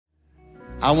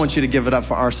I want you to give it up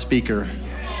for our speaker.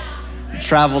 He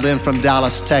traveled in from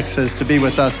Dallas, Texas to be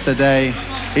with us today.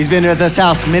 He's been at this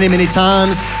house many, many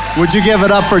times. Would you give it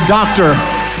up for Dr.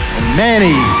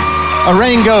 Manny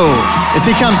Arango as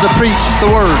he comes to preach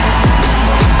the word?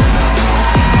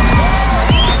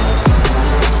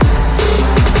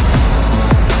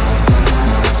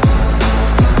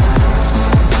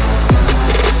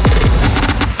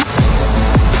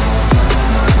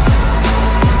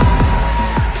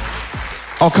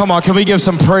 Oh, come on, can we give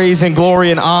some praise and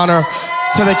glory and honor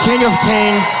to the King of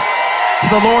Kings, to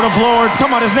the Lord of Lords?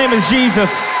 Come on, his name is Jesus.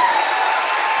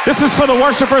 This is for the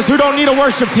worshipers who don't need a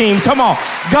worship team. Come on.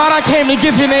 God, I came to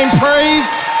give your name praise.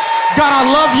 God, I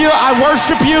love you. I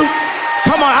worship you.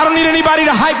 Come on, I don't need anybody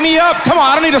to hype me up. Come on,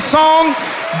 I don't need a song.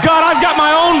 God, I've got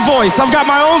my own voice. I've got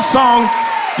my own song.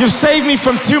 You've saved me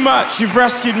from too much. You've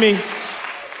rescued me.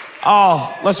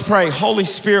 Oh, let's pray. Holy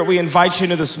Spirit, we invite you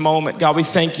into this moment. God, we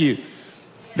thank you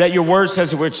that your word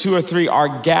says that where two or three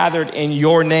are gathered in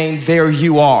your name, there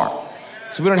you are.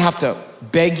 So we don't have to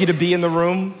beg you to be in the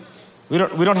room. We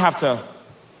don't have to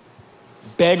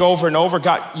beg over and over.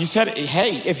 God, you said,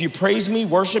 hey, if you praise me,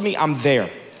 worship me, I'm there.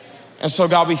 And so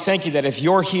God, we thank you that if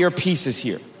you're here, peace is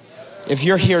here. If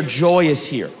you're here, joy is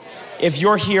here. If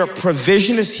you're here,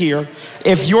 provision is here.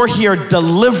 If you're here,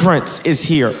 deliverance is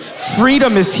here.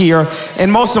 Freedom is here.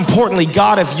 And most importantly,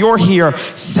 God, if you're here,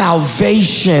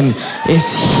 salvation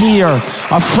is here.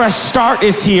 A fresh start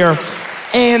is here.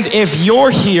 And if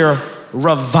you're here,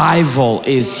 revival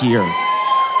is here.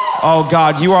 Oh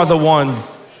God, you are the one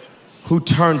who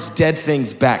turns dead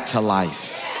things back to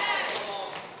life.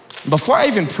 Before I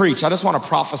even preach, I just want to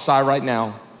prophesy right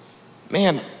now.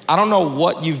 Man, I don't know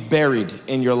what you've buried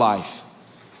in your life,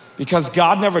 because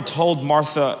God never told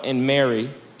Martha and Mary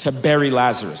to bury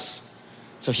Lazarus.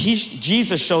 So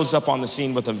Jesus shows up on the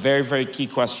scene with a very, very key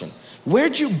question.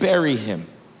 Where'd you bury him?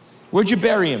 Where'd you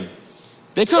bury him?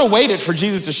 They could have waited for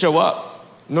Jesus to show up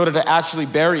in order to actually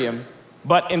bury him,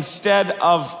 but instead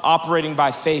of operating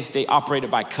by faith, they operated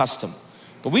by custom.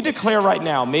 But we declare right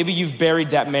now, maybe you've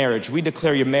buried that marriage. We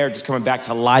declare your marriage is coming back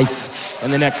to life in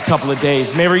the next couple of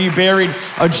days. Maybe you buried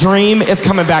a dream, it's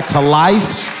coming back to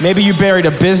life. Maybe you buried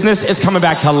a business, it's coming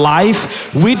back to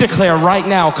life. We declare right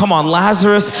now, come on,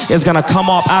 Lazarus is gonna come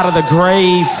up out of the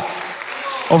grave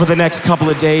over the next couple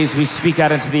of days. We speak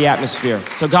that into the atmosphere.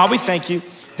 So God, we thank you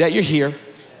that you're here.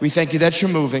 We thank you that you're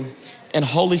moving. And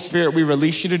Holy Spirit, we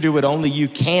release you to do what only you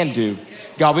can do.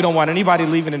 God, we don't want anybody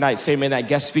leaving tonight saying, man, that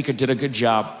guest speaker did a good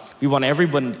job. We want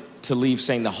everyone to leave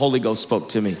saying the Holy Ghost spoke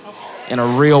to me in a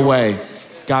real way.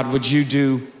 God, would you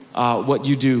do what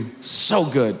you do so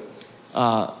good?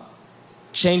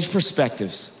 Change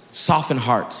perspectives, soften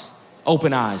hearts,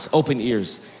 open eyes, open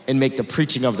ears, and make the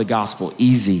preaching of the gospel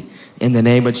easy. In the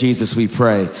name of Jesus, we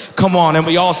pray. Come on, and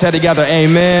we all said together,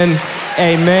 amen,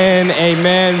 amen,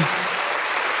 amen.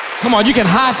 Come on, you can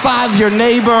high five your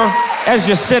neighbor as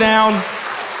you sit down.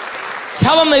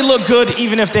 Tell them they look good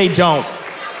even if they don't.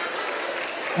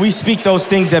 We speak those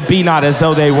things that be not as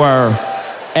though they were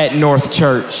at North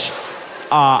Church.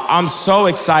 I'm so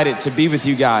excited to be with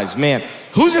you guys. Man,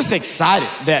 who's just excited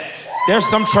that there's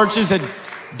some churches that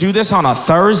do this on a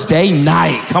Thursday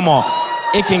night? Come on,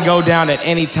 it can go down at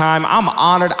any time. I'm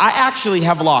honored. I actually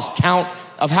have lost count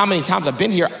of how many times I've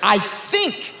been here. I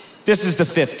think this is the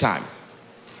 5th time.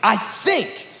 I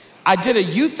think I did a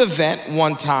youth event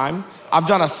one time. I've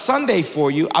done a Sunday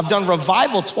for you. I've done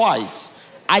revival twice.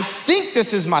 I think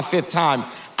this is my 5th time.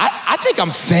 I think I'm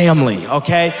family,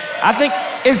 okay? I think,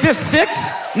 is this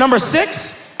 6? Number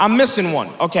 6? I'm missing one.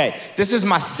 Okay, this is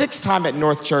my 6th time at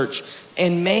North Church.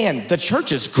 And man, the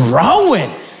church is growing.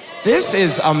 This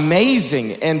is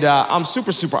amazing, and I'm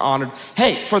super, super honored.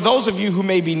 Hey, for those of you who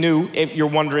may be new, if you're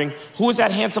wondering, who is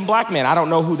that handsome black man? I don't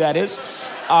know who that is.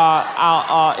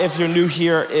 If you're new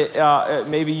here,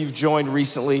 maybe you've joined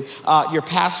recently. Your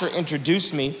pastor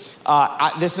introduced me.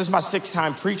 This is my 6th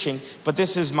time preaching, but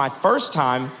this is my 1st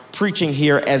time preaching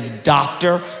here as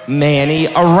Dr. Manny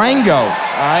Arango, all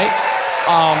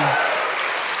right?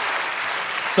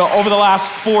 So over the last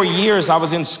 4 years, I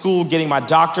was in school getting my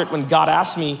doctorate. When God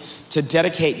asked me to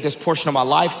dedicate this portion of my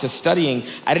life to studying,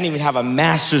 I didn't even have a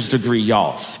master's degree,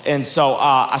 y'all. And so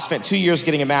I spent 2 years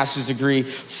getting a master's degree,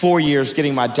 4 years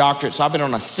getting my doctorate. So I've been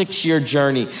on a 6-year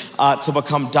journey to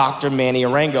become Dr. Manny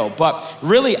Arango. But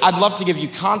really, I'd love to give you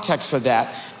context for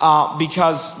that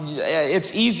because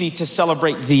it's easy to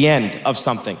celebrate the end of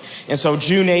something. And so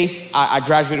June 8th, I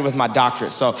graduated with my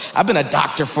doctorate. So I've been a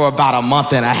doctor for about a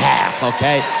month and a half,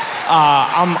 okay?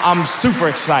 I'm super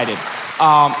excited.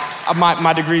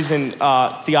 My degree's in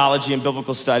theology and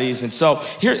biblical studies. And so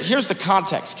here's the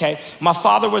context, okay? My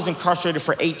father was incarcerated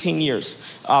for 18 years.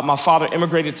 My father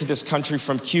immigrated to this country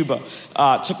from Cuba.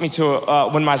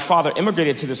 When my father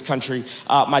immigrated to this country,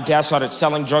 my dad started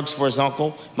selling drugs for his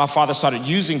uncle. My father started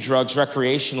using drugs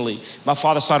recreationally. My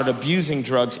father started abusing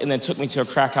drugs and then took me to a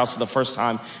crack house for the first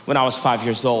time when I was 5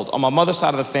 years old. On my mother's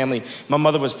side of the family, my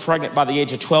mother was pregnant by the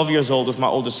age of 12 years old with my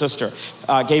older sister,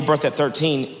 gave birth at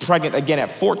 13, pregnant again at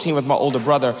 14 with my older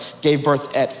brother, gave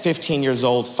birth at 15 years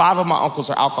old. 5 of my uncles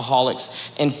are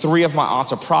alcoholics and 3 of my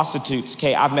aunts are prostitutes,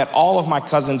 okay? I've met all of my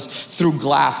cousins through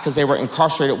glass because they were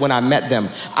incarcerated when I met them.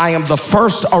 I am the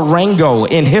first Arango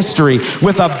in history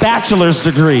with a bachelor's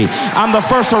degree. I'm the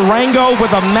first Arango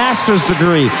with a master's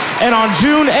degree. And on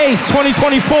June 8th,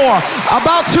 2024,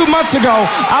 about 2 months ago,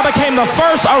 I became the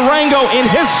first Arango in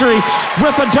history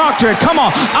with a doctorate. Come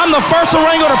on, I'm the first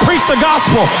Arango to preach the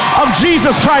gospel of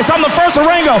Jesus Christ. I'm the first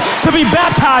Arango to be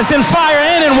baptized in fire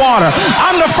and in water.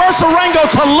 I'm the first Arango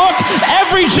to look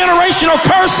every generational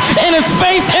curse in its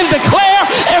face and declare,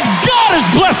 if God has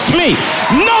blessed me,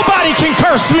 nobody can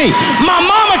curse me. My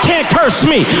mama can't curse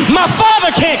me. My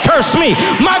father can't curse me.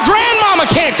 My grandmama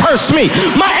can't curse me.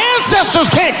 My ancestors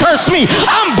can't curse me.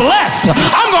 I'm blessed.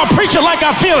 I'm going to preach it like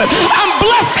I feel it. I'm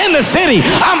blessed in the city.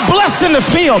 I'm blessed in the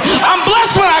field. I'm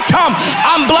blessed when I come.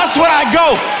 I'm blessed when I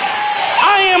go.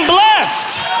 I am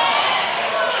blessed.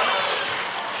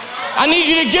 I need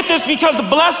you to get this because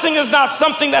blessing is not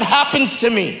something that happens to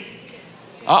me.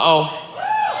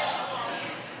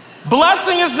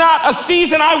 Blessing is not a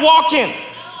season I walk in.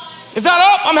 Is that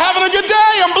up? I'm having a good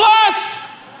day. I'm blessed.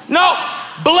 No,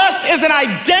 blessed is an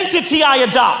identity I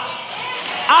adopt.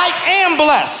 I am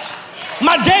blessed.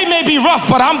 My day may be rough,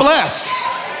 but I'm blessed.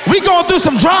 We going through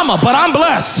some drama, but I'm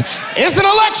blessed. It's an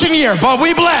election year, but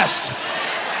we blessed.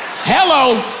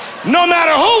 Hello, no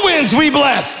matter who wins, we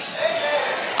blessed.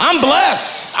 I'm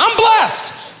blessed. I'm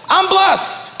blessed. I'm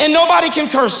blessed. And nobody can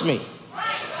curse me.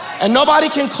 And nobody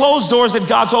can close doors that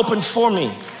God's opened for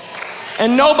me.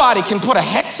 And nobody can put a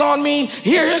hex on me.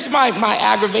 Here's my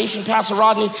aggravation, Pastor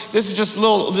Rodney. This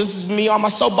is me on my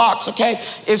soapbox, okay?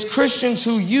 It's Christians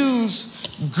who use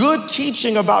good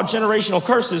teaching about generational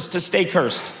curses to stay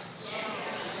cursed.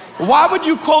 Why would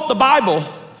you quote the Bible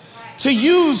to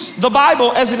use the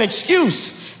Bible as an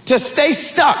excuse to stay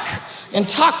stuck in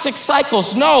toxic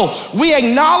cycles? No, we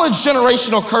acknowledge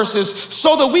generational curses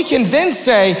so that we can then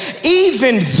say,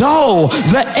 even though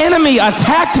the enemy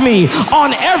attacked me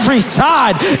on every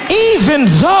side, even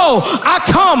though I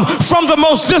come from the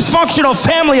most dysfunctional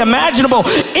family imaginable,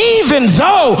 even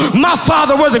though my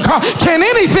father wasn't can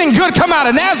anything good come out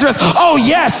of Nazareth? Oh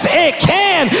yes, it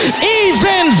can.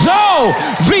 Even though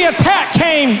the attack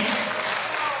came,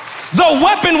 the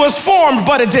weapon was formed,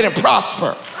 but it didn't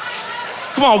prosper.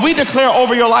 Come on, we declare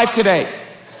over your life today,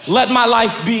 let my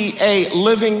life be a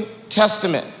living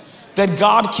testament that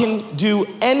God can do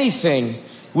anything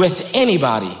with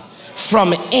anybody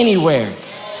from anywhere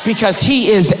because he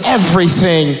is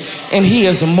everything and he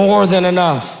is more than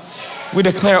enough. We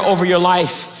declare over your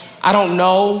life, I don't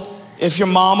know if your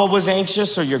mama was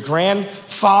anxious or your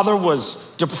grandfather was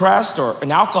depressed or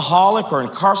an alcoholic or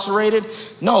incarcerated.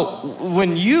 No,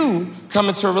 when you come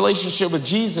into a relationship with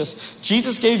Jesus,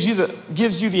 Jesus gives you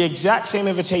the exact same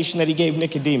invitation that he gave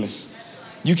Nicodemus.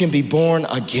 You can be born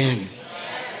again.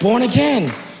 Born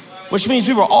again, which means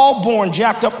we were all born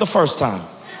jacked up the first time.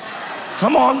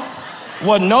 Come on.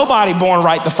 Wasn't nobody born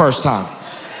right the first time.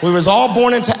 We was all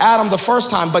born into Adam the first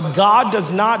time, but God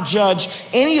does not judge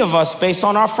any of us based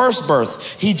on our first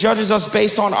birth. He judges us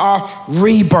based on our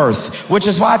rebirth, which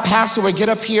is why Pastor would get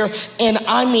up here and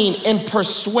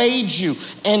persuade you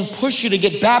and push you to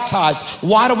get baptized.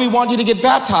 Why do we want you to get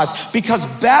baptized? Because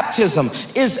baptism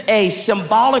is a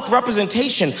symbolic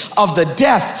representation of the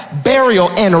death, burial,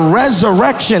 and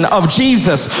resurrection of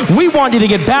Jesus. We want you to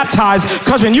get baptized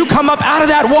because when you come up out of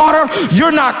that water,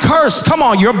 you're not cursed. Come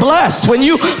on, you're blessed. When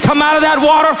you come out of that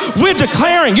water, we're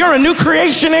declaring you're a new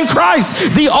creation in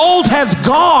Christ. The old has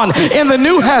gone and the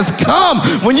new has come.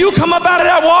 When you come up out of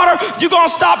that water, you're going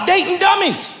to stop dating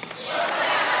dummies.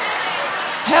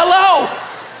 Hello.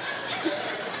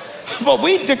 But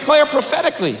we declare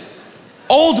prophetically,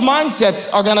 old mindsets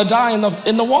are going to die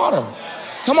in the water.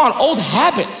 Come on, old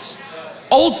habits,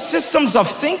 old systems of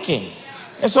thinking.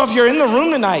 And so if you're in the room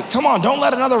tonight, come on, don't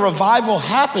let another revival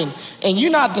happen and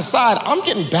you not decide, I'm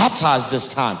getting baptized this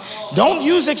time. Don't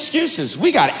use excuses.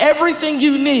 We got everything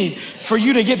you need for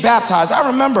you to get baptized. I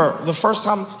remember the first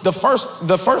time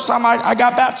I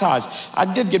got baptized.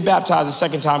 I did get baptized the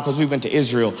second time because we went to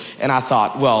Israel and I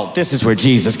thought, well, this is where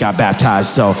Jesus got baptized,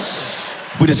 so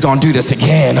we're just gonna do this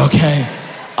again, okay?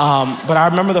 But I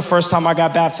remember the first time I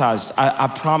got baptized. I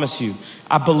promise you,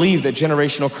 I believe that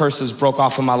generational curses broke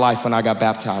off in my life when I got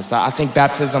baptized. I think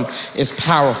baptism is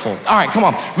powerful. All right, come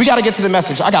on. We got to get to the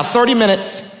message. I got 30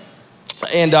 minutes.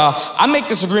 And I make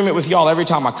this agreement with y'all every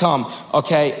time I come,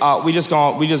 okay? We just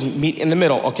meet in the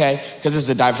middle, okay? Because this is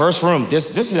a diverse room.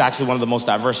 This is actually one of the most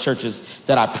diverse churches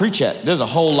that I preach at. There's a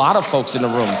whole lot of folks in the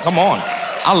room. Come on.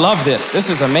 I love this. This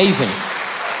is amazing.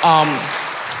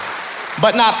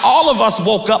 But not all of us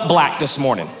woke up black this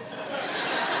morning.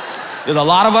 There's a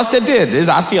lot of us that did.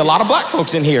 I see a lot of black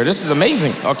folks in here. This is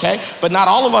amazing, okay? But not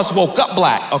all of us woke up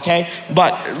black, okay?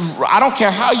 But I don't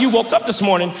care how you woke up this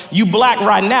morning, you black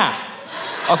right now.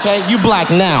 Okay, you black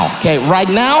now, okay? Right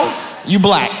now, you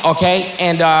black, okay?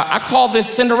 And I call this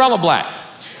Cinderella black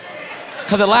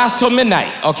because it lasts till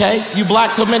midnight, okay? You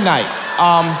black till midnight.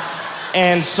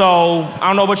 And so I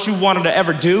don't know what you wanted to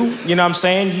ever do, you know what I'm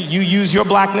saying? You use your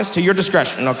blackness to your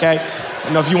discretion, okay?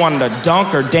 You know, if you wanted to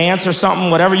dunk or dance or something,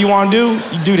 whatever you want to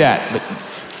do, you do that. But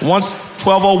once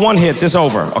 12:01 hits, it's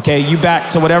over, okay? You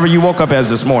back to whatever you woke up as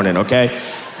this morning, okay?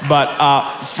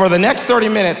 But for the next 30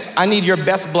 minutes, I need your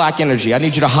best black energy. I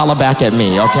need you to holler back at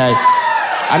me, okay?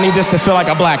 I need this to feel like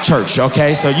a black church,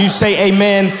 okay? So you say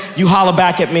amen, you holler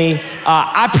back at me.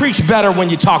 I preach better when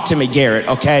you talk to me, Garrett,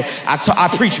 okay? I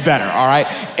preach better, all right?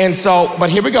 And so, but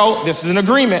here we go. This is an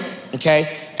agreement,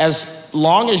 okay? As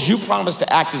long as you promise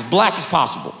to act as black as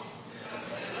possible.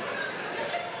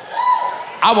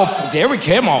 There we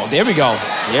go.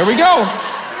 There we go.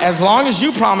 As long as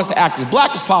you promise to act as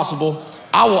black as possible,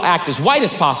 I will act as white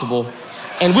as possible,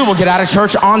 and we will get out of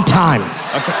church on time,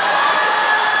 okay?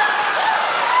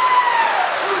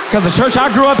 Because the church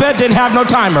I grew up at didn't have no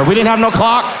timer. We didn't have no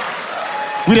clock.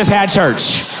 We just had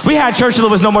church. We had church till there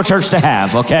was no more church to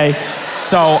have, okay?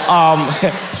 So,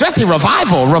 especially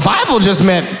revival. Revival just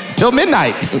meant till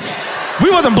midnight.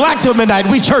 We wasn't black till midnight,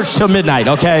 we church till midnight,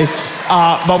 okay?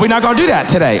 But we're not gonna do that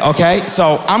today, okay?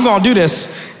 So I'm gonna do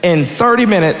this in 30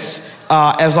 minutes,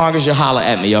 as long as you holler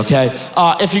at me, okay?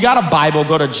 If you got a Bible,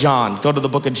 go to John. Go to the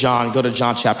book of John. Go to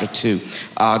John chapter 2.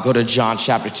 Go to John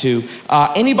chapter 2.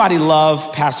 Anybody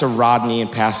love Pastor Rodney and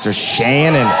Pastor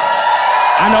Shannon?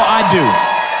 I know I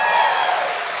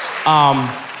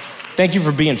do. Thank you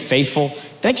for being faithful.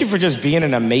 Thank you for just being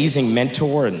an amazing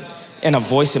mentor and a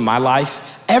voice in my life.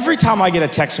 Every time I get a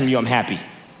text from you, I'm happy.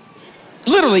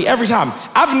 Literally every time.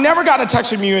 I've never gotten a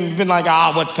text from you and been like,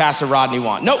 what's Pastor Rodney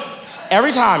want? Nope.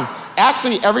 Every time.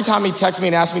 Actually, every time he texts me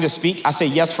and asks me to speak, I say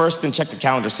yes first, then check the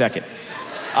calendar second.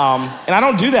 And I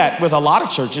don't do that with a lot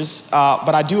of churches,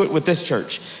 but I do it with this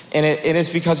church. And it's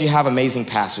because you have amazing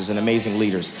pastors and amazing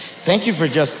leaders. Thank you for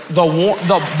just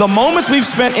the moments we've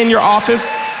spent in your office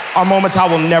are moments I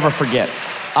will never forget.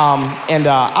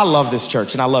 I love this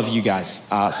church and I love you guys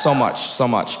so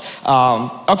much.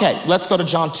 Okay, let's go to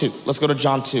John 2. Let's go to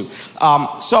John 2.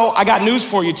 So I got news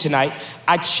for you tonight.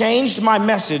 I changed my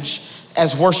message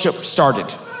as worship started,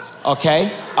 okay?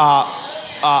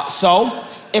 So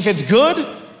if it's good,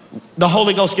 the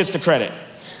Holy Ghost gets the credit.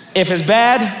 If it's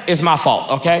bad, it's my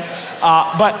fault, okay?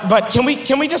 But can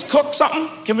we just cook something?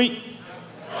 Can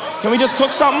we just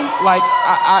cook something? Like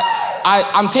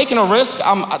I'm taking a risk.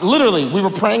 Literally, we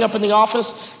were praying up in the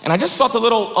office, and I just felt a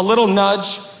little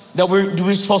nudge that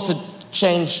we're supposed to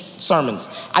change sermons.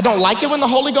 I don't like it when the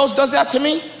Holy Ghost does that to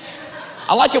me.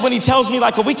 I like it when he tells me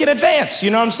like a week in advance, you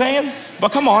know what I'm saying?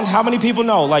 But come on, how many people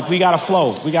know? Like we gotta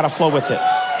flow with it.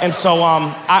 And so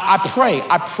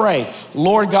I pray,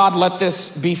 Lord God, let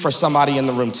this be for somebody in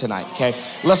the room tonight, okay?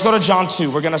 Let's go to John 2.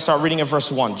 We're gonna start reading at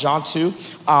verse 1. John 2,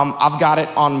 I've got it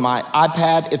on my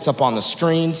iPad. It's up on the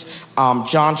screens.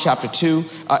 John chapter 2.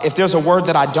 If there's a word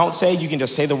that I don't say, you can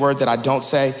just say the word that I don't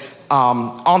say.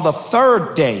 On the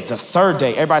third day,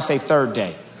 everybody say third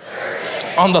day.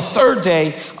 On the third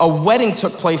day, a wedding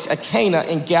took place at Cana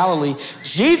in Galilee.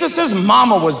 Jesus'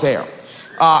 mama was there.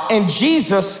 And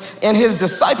Jesus and his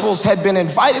disciples had been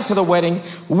invited to the wedding.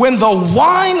 When the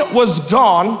wine was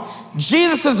gone,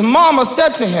 Jesus' mama said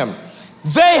to him,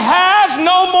 they have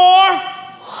no more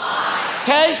wine.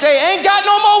 Okay, they ain't got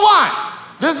no more wine.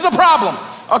 This is a problem,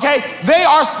 okay? They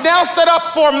are now set up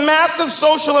for massive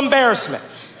social embarrassment.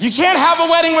 You can't have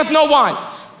a wedding with no wine.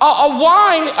 A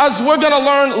wine, as we're gonna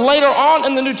learn later on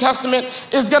in the New Testament,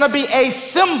 is gonna be a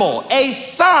symbol, a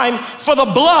sign for the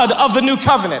blood of the new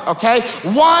covenant, okay?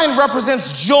 Wine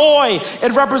represents joy,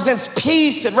 it represents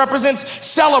peace, it represents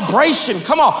celebration.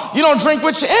 Come on, you don't drink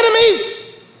with your enemies?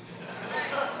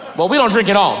 Well, we don't drink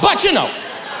at all, but you know.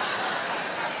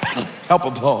 Help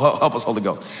us, Holy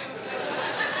Ghost.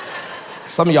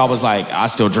 Some of y'all was like, I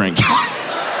still drink.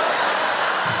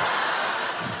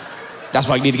 That's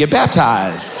why you need to get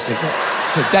baptized.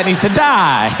 That needs to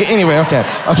die. Anyway, okay.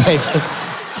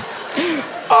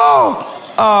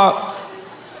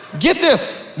 Get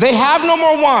this. They have no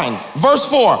more wine. Verse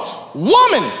 4.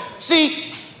 Woman,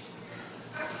 see,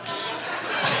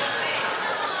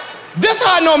 this is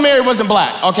how I know Mary wasn't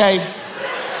black, okay?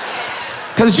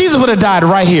 Because Jesus would have died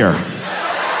right here.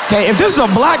 Okay, if this was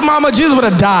a black mama, Jesus would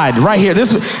have died right here.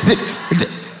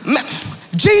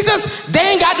 Jesus, they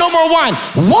ain't got no more wine.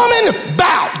 Woman,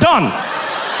 bow, done.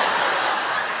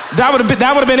 That would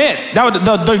have been it.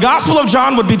 The Gospel of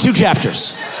John would be 2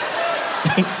 chapters.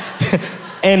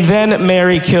 And then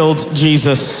Mary killed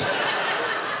Jesus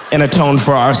and atoned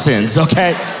for our sins,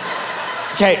 okay?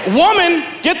 Okay, woman,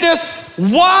 get this.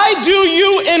 Why do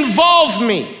you involve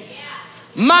me?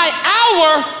 My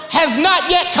hour has not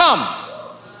yet come.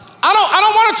 I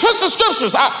don't want to twist the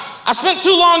scriptures. I spent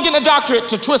too long getting a doctorate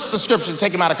to twist the scripture and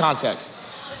take them out of context.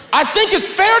 I think it's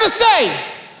fair to say,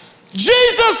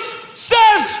 Jesus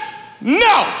says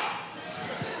no.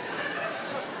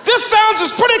 This sounds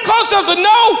as pretty close as a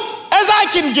no as I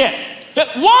can get.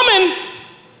 Woman,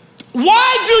 why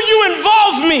do you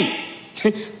involve me?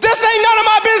 This ain't none of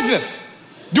my business.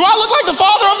 Do I look like the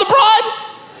father of the bride?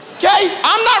 Okay,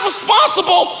 I'm not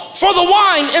responsible for the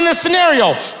wine in this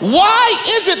scenario. Why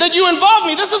is it that you involve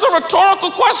me? This is a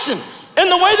rhetorical question. And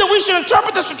the way that we should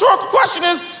interpret this rhetorical question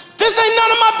is, this ain't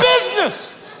none of my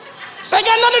business. This ain't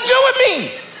got nothing to do with me.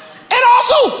 And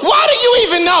also, why do you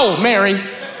even know, Mary?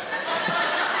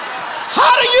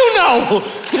 How do you know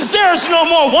that there's no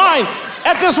more wine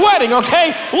at this wedding,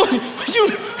 okay?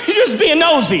 You're just being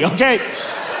nosy, okay?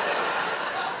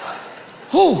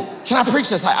 Can I preach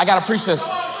this? I gotta preach this.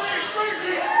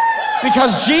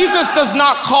 Because Jesus does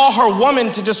not call her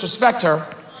woman to disrespect her.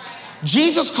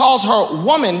 Jesus calls her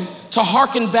woman to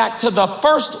hearken back to the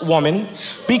first woman,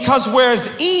 because whereas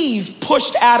Eve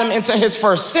pushed Adam into his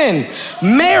first sin,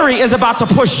 Mary is about to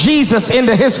push Jesus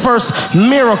into his first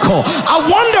miracle. I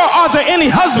wonder, are there any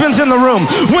husbands in the room?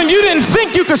 When you didn't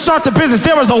think you could start the business,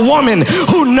 there was a woman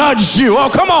who nudged you.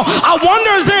 Oh, come on. I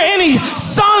wonder, is there any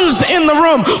sons in the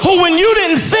room who, when you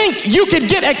didn't think you could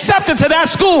get accepted to that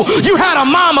school, you had a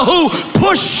mama who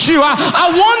pushed you? I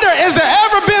wonder, has there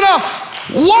ever been a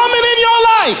woman in your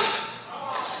life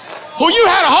who you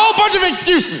had a whole bunch of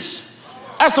excuses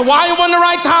as to why it wasn't the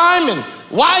right time and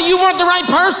why you weren't the right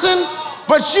person,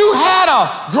 but you had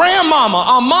a grandmama,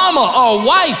 a mama, a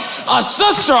wife, a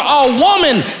sister, a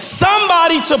woman,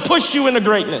 somebody to push you into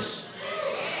greatness.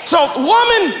 So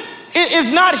woman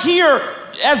is not here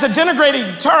as a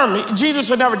denigrating term. Jesus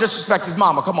would never disrespect his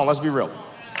mama. Come on, let's be real.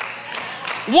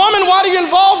 Woman, why do you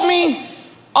involve me?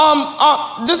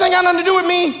 This ain't got nothing to do with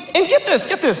me. And get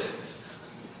this.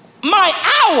 My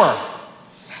hour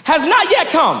has not yet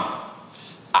come.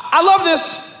 I love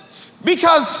this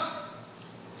because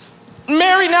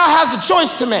Mary now has a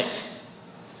choice to make.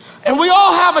 And we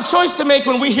all have a choice to make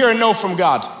when we hear a no from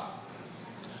God.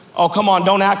 Oh, come on,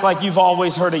 don't act like you've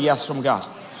always heard a yes from God.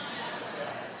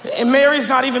 And Mary's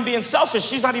not even being selfish.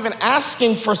 She's not even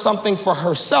asking for something for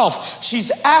herself.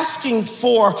 She's asking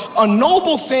for a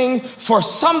noble thing for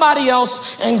somebody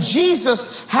else. And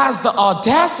Jesus has the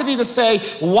audacity to say,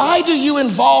 why do you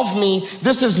involve me?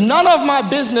 This is none of my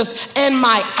business, and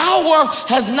my hour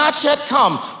has not yet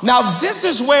come. Now, this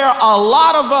is where a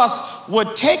lot of us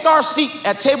would take our seat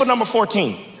at table number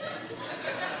 14.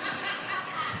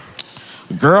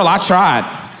 Girl, I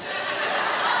tried.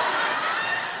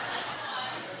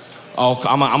 Oh,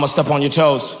 I'm gonna step on your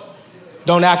toes.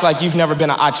 Don't act like you've never been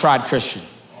an I tried Christian.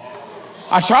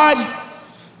 I tried.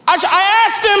 I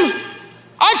asked him.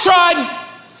 I tried.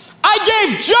 I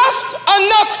gave just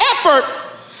enough effort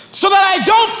so that I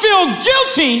don't feel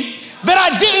guilty that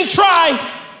I didn't try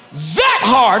that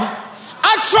hard.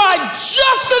 I tried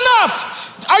just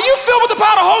enough. Are you filled with the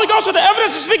power of the Holy Ghost with the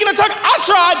evidence of speaking in tongues? I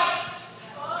tried.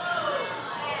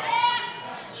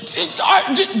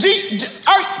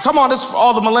 Come on, this is for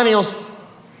all the millennials.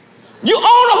 You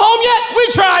own a home yet? We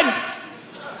tried.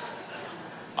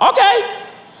 Okay.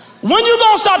 When you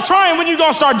gonna stop trying? When you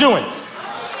gonna start doing?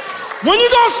 When you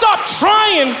gonna stop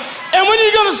trying? And when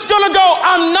you're gonna go,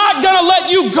 I'm not gonna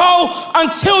let you go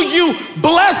until you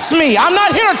bless me. I'm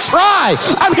not here to try.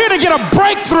 I'm here to get a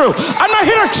breakthrough. I'm not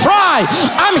here to try.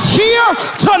 I'm here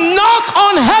to knock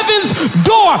on heaven's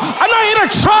door. I'm not here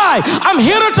to try. I'm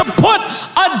here to put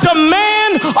a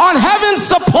demand on heaven's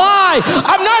supply.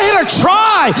 I'm not here to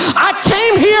try. I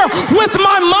came here with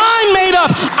my mind made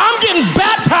up. I'm getting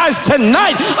baptized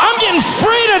tonight. I'm getting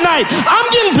free tonight. I'm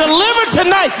getting delivered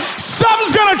tonight.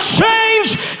 Something's gonna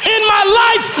change in my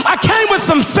life. I came with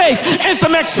some faith and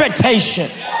some expectation.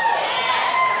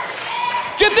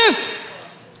 Get this.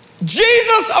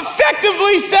 Jesus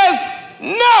effectively says,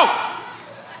 No.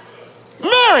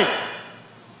 Mary,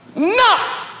 no.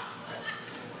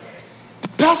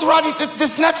 Pastor Rodney,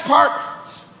 this next part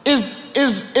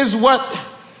is what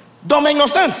don't make no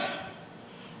sense.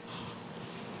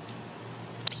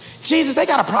 Jesus, they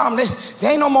got a problem.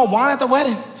 There ain't no more wine at the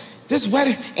wedding. This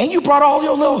wedding, and you brought all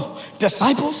your little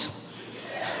disciples?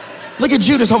 Look at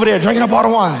Judas over there drinking up all the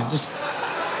wine. Just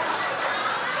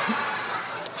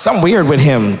something weird with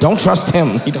him. Don't trust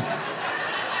him.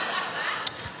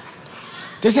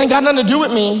 This ain't got nothing to do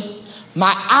with me.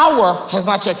 My hour has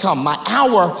not yet come. My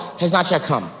hour has not yet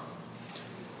come.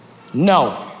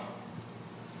 No.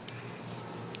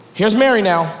 Here's Mary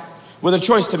now with a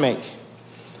choice to make.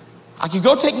 I could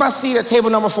go take my seat at table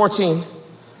number 14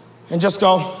 and just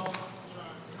go,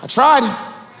 I tried.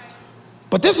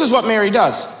 But this is what Mary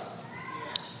does.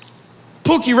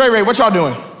 Pookie, Ray Ray, what y'all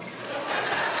doing?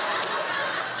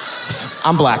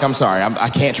 I'm black, I'm sorry. I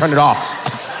can't turn it off.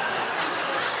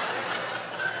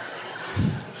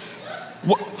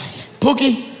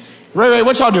 Pookie, Ray Ray,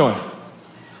 what y'all doing?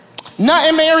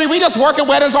 Nothing, Mary. We just working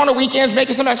weddings on the weekends,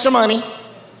 making some extra money.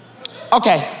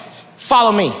 Okay,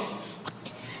 follow me.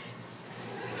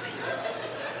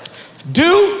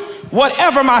 Do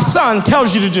whatever my son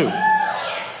tells you to do.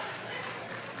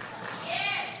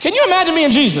 Can you imagine me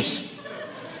and Jesus?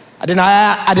 I did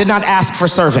not ask for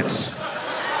servants.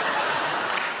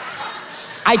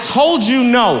 I told you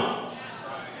no.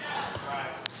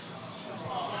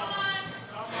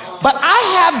 But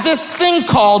I have this thing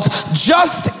called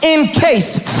just in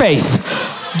case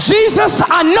faith. Jesus,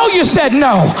 I know you said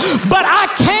no, but I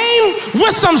came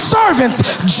with some servants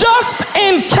just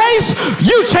in case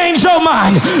you change your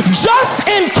mind. Just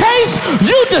in case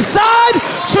you decide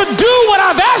to do what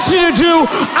I've asked you to do,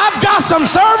 I've got some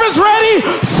servants ready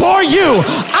for you.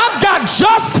 I've got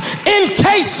just in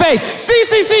case faith. See,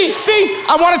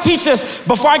 I want to teach this.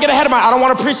 Before I get ahead of I don't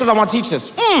want to preach this, I want to teach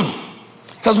this.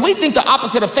 Because we think the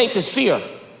opposite of faith is fear.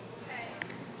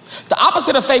 The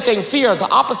opposite of faith ain't fear. The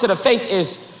opposite of faith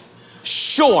is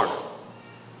sure.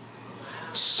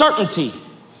 Certainty.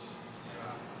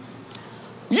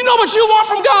 You know what you want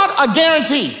from God? A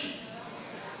guarantee.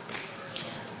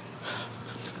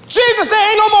 Jesus, there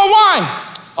ain't no more wine.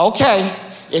 Okay,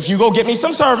 if you go get me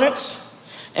some servants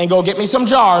and go get me some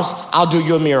jars, I'll do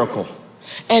you a miracle.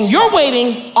 And you're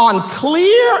waiting on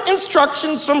clear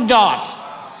instructions from God.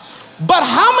 But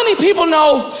how many people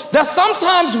know that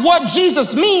sometimes what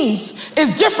Jesus means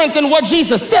is different than what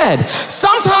Jesus said?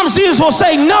 Sometimes Jesus will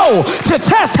say no to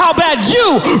test how bad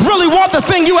you really want the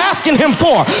thing you asking him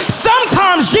for.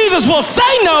 Sometimes Jesus will say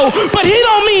no, but he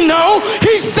don't mean no.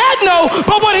 He said no,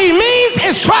 but what he means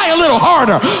is try a little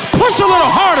harder, push a little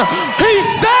harder. He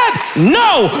said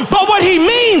no, but what he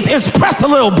means is press a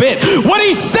little bit. What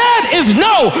he said is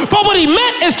no, but what he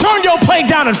meant is turn your plate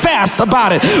down and fast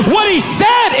about it. What he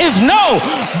said is no,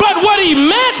 but what he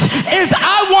meant is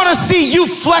I want to see you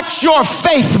flex your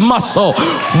faith muscle.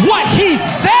 What he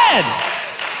said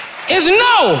is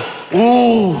no.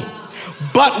 Ooh.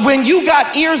 But when you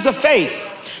got ears of faith,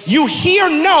 you hear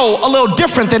no a little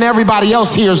different than everybody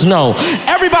else hears no.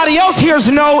 Everybody else hears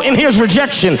no and hears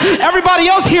rejection. Everybody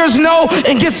else hears no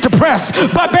and gets depressed.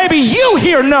 But baby, you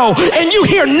hear no, and you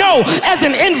hear no as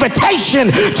an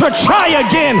invitation to try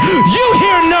again. You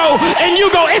hear no and you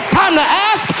go, it's time to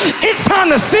ask, it's time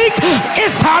to seek,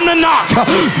 it's time to knock.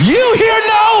 You hear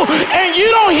no and you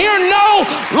don't hear no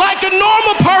like a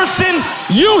normal person.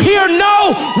 You hear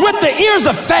no with the ears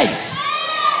of faith.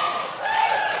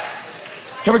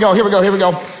 Here we go.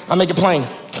 I'll make it plain.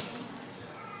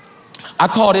 I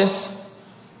call this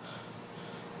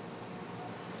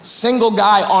single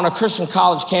guy on a Christian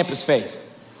college campus faith.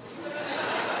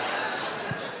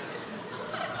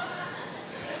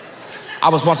 I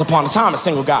was once upon a time a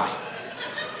single guy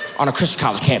on a Christian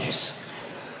college campus.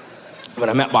 When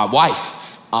I met my wife,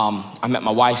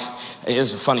 it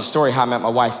was a funny story how I met my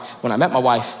wife. When I met my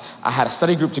wife, I had a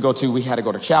study group to go to. We had to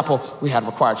go to chapel. We had a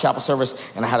required chapel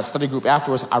service, and I had a study group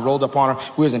afterwards. I rolled up on her.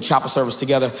 We was in chapel service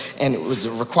together, and it was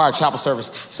a required chapel service,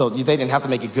 so they didn't have to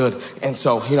make it good. And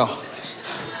so, it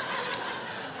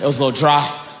was a little dry.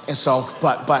 And so,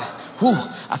 but,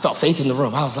 I felt faith in the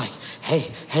room. I was like,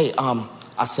 hey,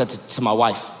 I said to my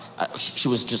wife, she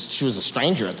was a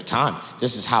stranger at the time.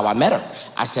 This is how I met her.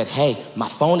 I said, hey, my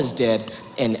phone is dead,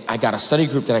 and I got a study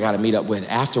group that I got to meet up with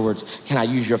afterwards. Can I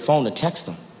use your phone to text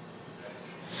them?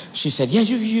 She said, yeah,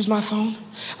 you can use my phone.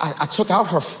 I took out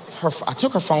her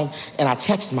phone and I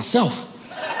texted myself.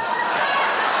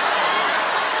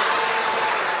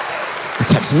 It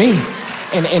texted me,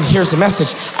 and here's the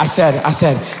message. I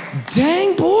said,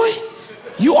 dang boy,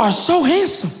 you are so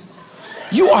handsome.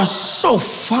 You are so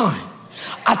fine.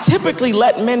 I typically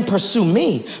let men pursue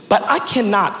me, but I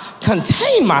cannot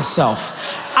contain myself.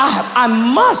 I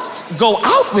must go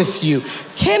out with you.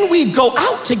 Can we go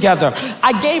out together?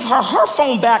 I gave her her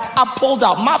phone back. I pulled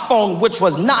out my phone, which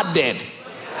was not dead.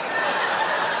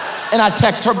 And I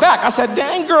text her back. I said,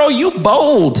 dang girl, you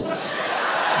bold.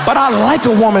 But I like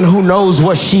a woman who knows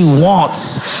what she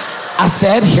wants. I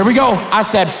said, here we go. I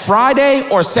said, Friday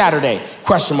or Saturday,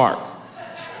 question mark.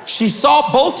 She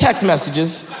saw both text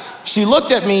messages. She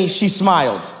looked at me, she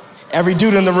smiled. Every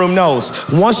dude in the room knows,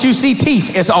 once you see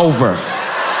teeth, it's over.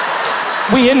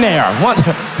 We in there.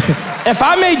 If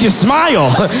I made you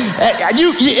smile,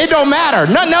 it don't matter.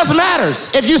 Nothing else matters.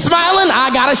 If you smiling, I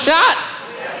got a shot.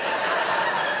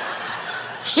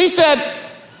 She said,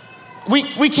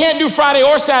 we can't do Friday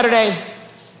or Saturday.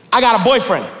 I got a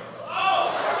boyfriend.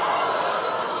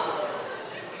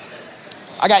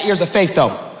 I got ears of faith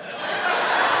though.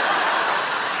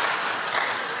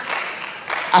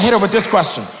 I hit her with this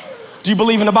question. Do you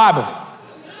believe in the Bible?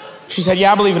 She said,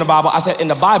 yeah, I believe in the Bible. I said, in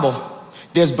the Bible,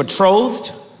 there's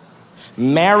betrothed,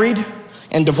 married,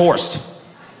 and divorced.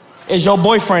 Is your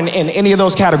boyfriend in any of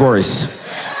those categories?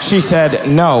 She said,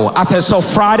 no. I said, so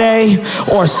Friday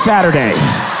or Saturday?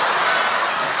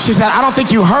 She said, I don't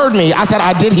think you heard me. I said,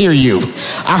 I did hear you.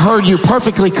 I heard you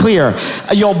perfectly clear.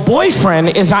 Your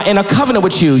boyfriend is not in a covenant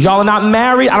with you. Y'all are not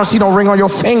married. I don't see no ring on your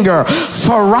finger.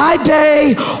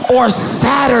 Friday or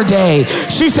Saturday?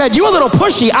 She said, you a little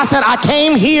pushy. I said, I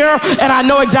came here and I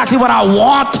know exactly what I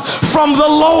want from the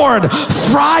Lord.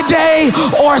 Friday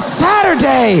or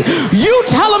Saturday? You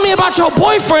telling me about your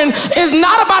boyfriend is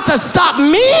not about to stop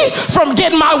me from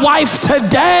getting my wife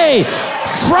today.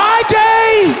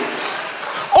 Friday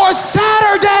or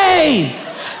Saturday?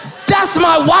 That's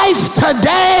my wife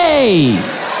today.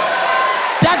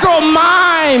 That girl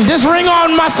mine, this ring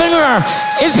on my finger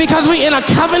is because we in a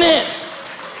covenant.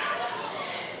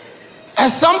 At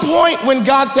some point when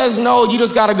God says no, you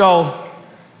just gotta go,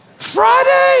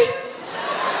 Friday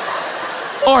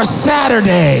or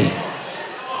Saturday?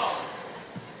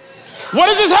 What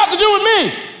does this have to do with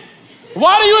me?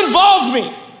 Why do you involve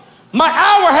me? My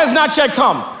hour has not yet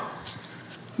come.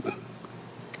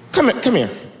 Come here.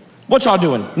 What y'all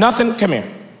doing? Nothing? Come here.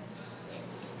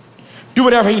 Do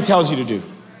whatever he tells you to do.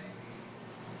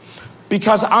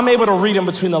 Because I'm able to read in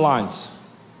between the lines.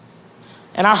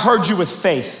 And I heard you with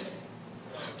faith.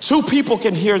 Two people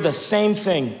can hear the same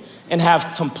thing and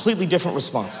have completely different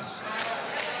responses.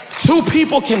 Two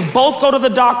people can both go to the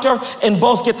doctor and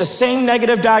both get the same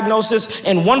negative diagnosis,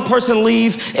 and one person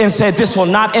leave and said, this will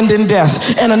not end in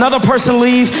death. And another person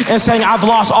leave and saying, I've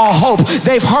lost all hope.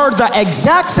 They've heard the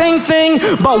exact same thing,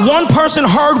 but one person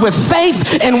heard with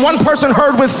faith and one person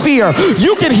heard with fear.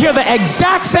 You can hear the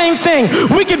exact same thing.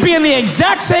 We could be in the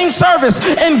exact same service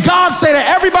and God say to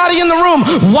everybody in the room,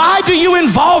 why do you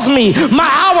involve me? My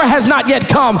hour has not yet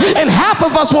come. And half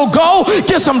of us will go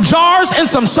get some jars and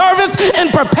some servants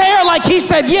and prepare like he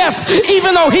said yes,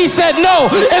 even though he said no.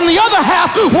 And the other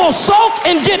half will sulk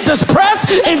and get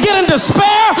depressed and get in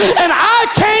despair. And I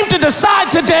came to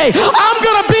decide today, I'm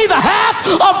gonna be the half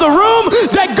of the room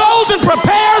that goes and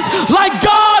prepares like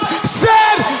God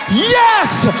said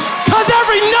yes. Because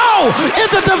every no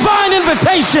is a divine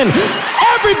invitation.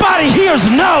 Everybody hears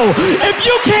no. If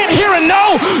you can't hear a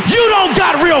no, you don't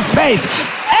got real faith.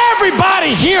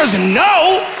 Everybody hears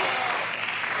no.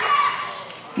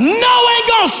 No ain't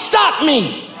gonna stop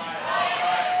me.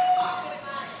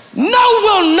 No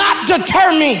will not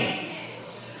deter me.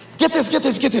 Get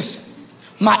this.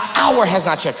 My hour has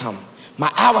not yet come.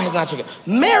 My hour has not yet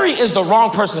come. Mary is the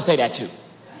wrong person to say that to.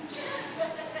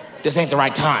 This ain't the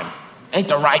right time. Ain't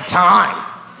the right time.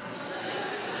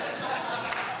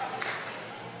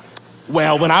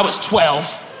 Well, when I was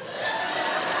 12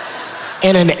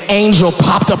 and an angel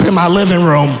popped up in my living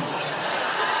room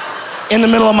in the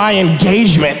middle of my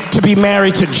engagement to be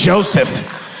married to Joseph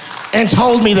and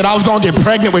told me that I was gonna get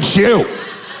pregnant with you.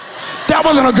 That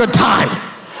wasn't a good time.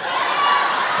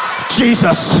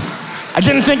 Jesus, I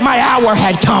didn't think my hour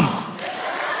had come.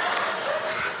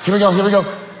 Here we go.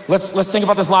 Let's think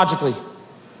about this logically.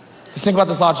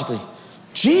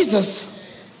 Jesus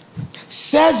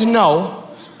says no,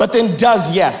 but then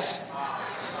does yes.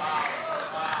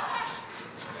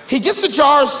 He gets the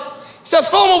jars, says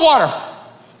fill them with water.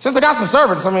 Since I got some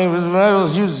servants,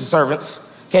 let's use the servants.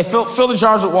 Okay, fill the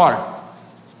jars with water.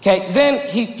 Okay, then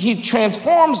he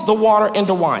transforms the water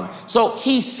into wine. So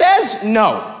he says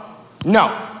no,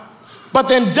 but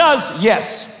then does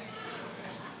yes.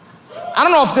 I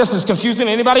don't know if this is confusing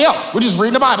to anybody else. We're just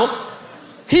reading the Bible.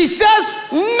 He says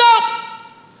no,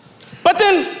 but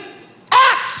then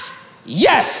acts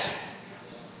yes.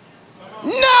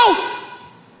 No,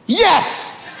 yes.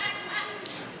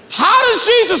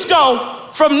 Jesus go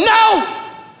from no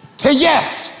to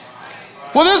yes?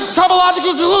 Well, there's a couple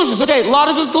logical conclusions. Okay,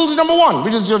 logical conclusion number one.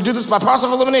 We just do this by process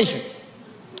of elimination.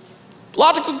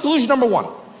 Logical conclusion number one.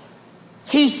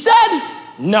 He said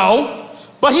no,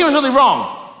 but he was really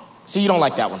wrong. See, you don't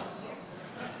like that one.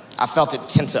 I felt it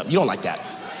tense up. You don't like that.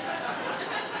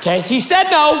 Okay, he said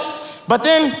no, but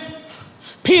then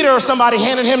Peter or somebody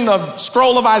handed him the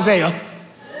scroll of Isaiah.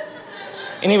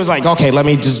 And he was like, okay, let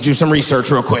me just do some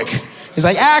research real quick. He's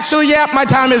like, actually, yep, my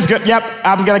time is good. Yep,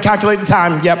 I'm gonna calculate the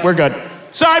time. Yep, we're good.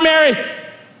 Sorry, Mary.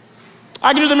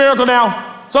 I can do the miracle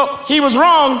now. So he was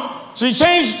wrong. So he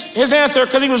changed his answer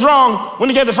because he was wrong when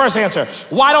he gave the first answer.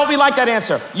 Why don't we like that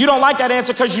answer? You don't like that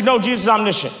answer because you know Jesus is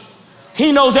omniscient.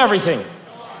 He knows everything.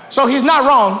 So he's not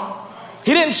wrong.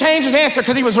 He didn't change his answer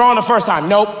because he was wrong the first time.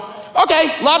 Nope.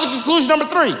 Okay, logical conclusion number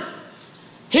three.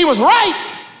 He was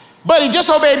right, but he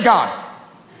disobeyed God.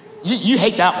 You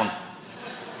hate that one.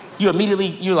 You immediately,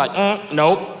 you're like,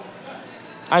 nope.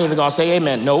 I ain't even gonna say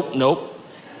amen. Nope.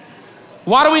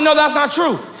 Why do we know that's not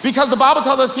true? Because the Bible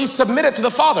tells us he submitted to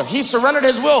the Father. He surrendered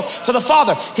his will to the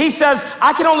Father. He says,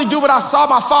 I can only do what I saw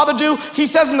my Father do. He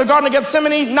says in the Garden of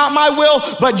Gethsemane, not my will,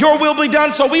 but your will be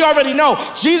done. So we already know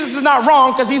Jesus is not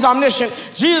wrong because he's omniscient.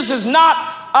 Jesus is not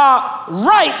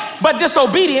right, but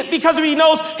disobedient because he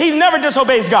knows he never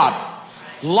disobeys God.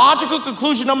 Logical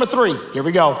conclusion number three. Here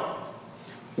we go.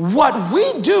 What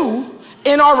we do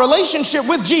in our relationship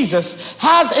with Jesus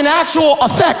has an actual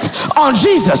effect on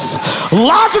Jesus.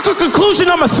 Logical conclusion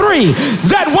number three,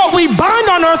 that what we bind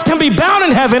on earth can be bound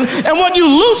in heaven, and what you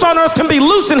loose on earth can be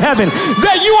loose in heaven.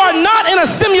 That you are not in a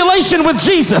simulation with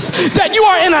Jesus, that you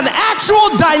are in an actual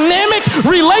dynamic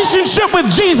relationship with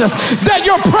Jesus, that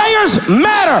your prayers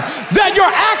matter, that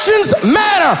your actions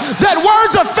matter, that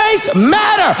words of faith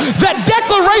matter, that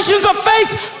declarations of faith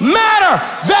matter,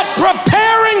 that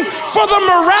preparing for the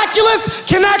miraculous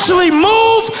can actually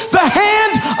move the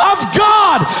hand of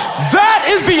God. That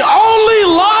is the only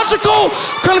logical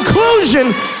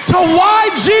conclusion to why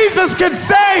Jesus could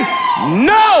say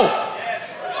no,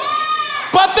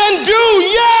 but then do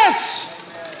yes.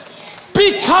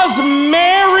 Because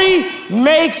Mary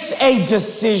makes a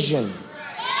decision.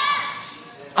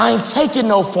 I ain't taking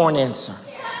no for an answer.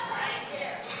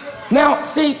 Now,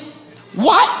 see,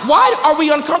 why are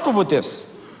we uncomfortable with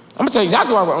this? I'm gonna tell you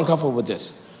exactly why we're uncomfortable with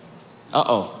this.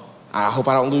 I hope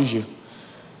I don't lose you.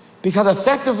 Because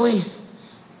effectively,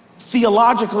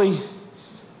 theologically,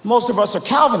 most of us are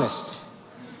Calvinists.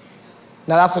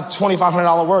 Now that's a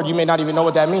 $2,500 word. You may not even know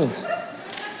what that means.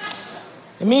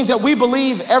 It means that we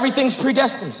believe everything's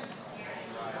predestined.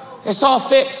 It's all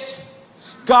fixed.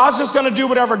 God's just gonna do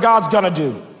whatever God's gonna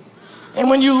do. And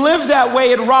when you live that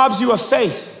way, it robs you of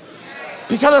faith.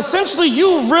 Because essentially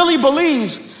you really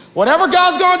believe whatever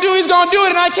God's gonna do, he's gonna do it,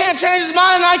 and I can't change his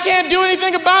mind, and I can't do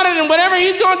anything about it, and whatever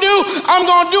he's gonna do, I'm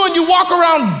gonna do it. You walk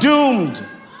around doomed.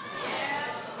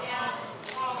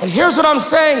 And here's what I'm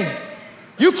saying.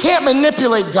 You can't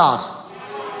manipulate God.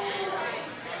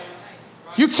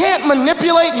 You can't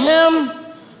manipulate him,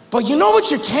 but you know what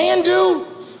you can do?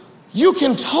 You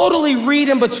can totally read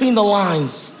in between the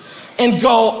lines and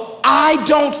go, I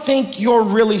don't think you're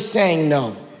really saying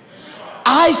no.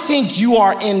 I think you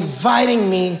are inviting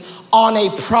me on a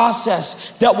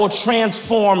process that will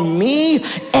transform me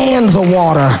and the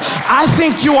water. I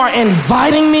think you are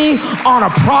inviting me on a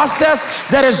process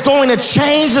that is going to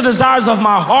change the desires of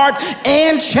my heart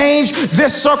and change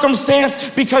this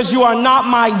circumstance, because you are not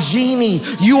my genie.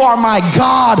 You are my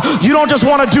God. You don't just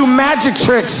want to do magic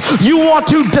tricks. You want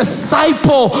to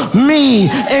disciple me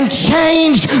and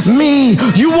change me.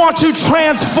 You want to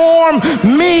transform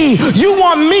me. You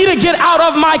want me to get out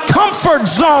of my comfort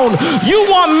zone. You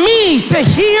want me to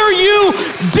hear you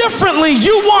differently.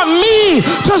 You want me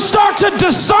to start to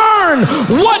discern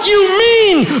what you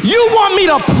mean. You want me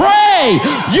to pray.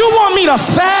 You want me to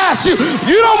fast. You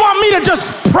don't want me to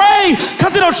just pray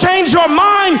because it'll change your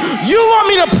mind. You want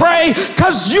me to pray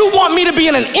because you want me to be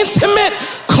in an intimate,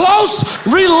 close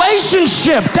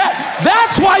relationship.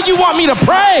 That's why you want me to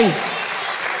pray.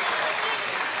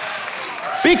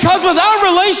 Because without a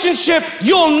relationship,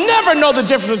 you'll never know the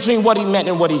difference between what he meant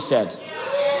and what he said.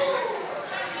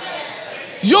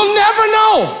 You'll never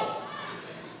know.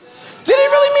 Did he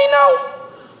really mean no?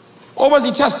 Or was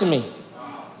he testing me?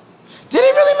 Did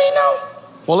he really mean no?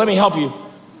 Well, let me help you.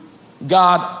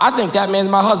 God, I think that man's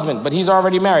my husband, but he's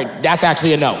already married. That's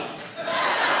actually a no.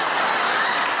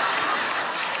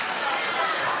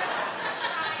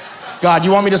 God,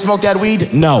 you want me to smoke that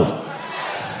weed? No.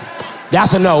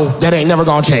 That's a no. That ain't never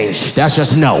gonna change. That's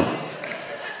just no.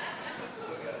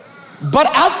 But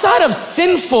outside of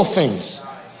sinful things,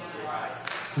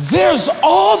 There's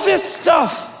all this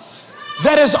stuff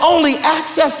that is only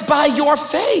accessed by your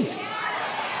faith,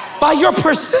 by your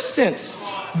persistence,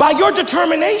 by your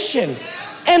determination,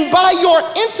 and by your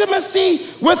intimacy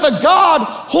with a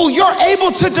God who you're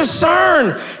able to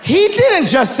discern. He didn't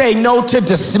just say no to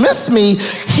dismiss me.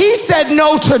 He said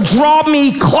no to draw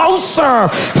me closer.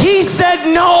 He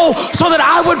said no so that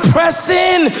I would press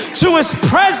in to his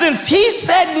presence. He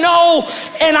said no,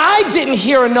 and I didn't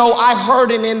hear a no. I heard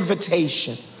an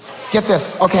invitation. Get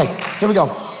this. Okay, here we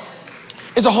go.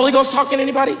 Is the Holy Ghost talking to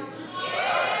anybody?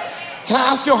 Can I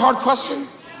ask you a hard question?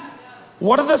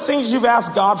 What are the things you've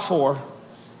asked God for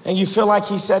and you feel like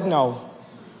he said no,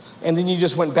 and then you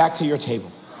just went back to your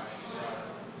table?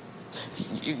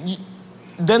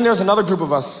 Then there's another group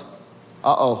of us.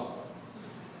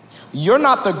 You're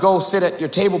not the go sit at your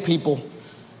table people.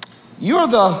 You're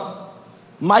the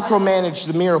micromanage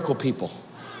the miracle people.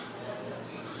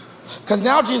 Because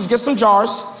now Jesus gets some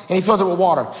jars and he fills it with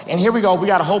water. And here we go. We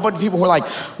got a whole bunch of people who are like,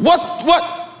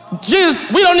 what?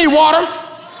 Jesus, we don't need water.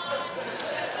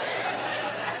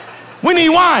 We need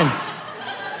wine.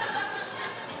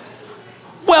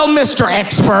 Well, Mr.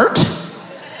 Expert,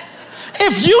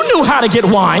 if you knew how to get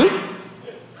wine,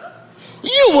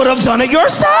 you would have done it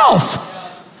yourself.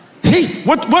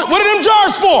 What are them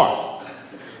jars for?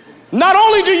 Not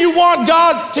only do you want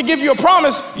God to give you a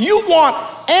promise, you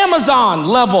want Amazon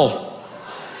level.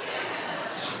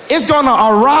 It's gonna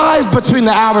arrive between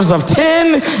the hours of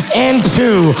 10 and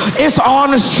 2. It's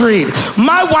on the street.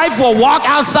 My wife will walk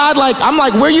outside I'm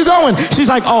like, where you going? She's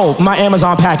like, oh, my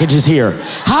Amazon package is here.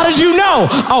 How did you know?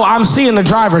 Oh, I'm seeing the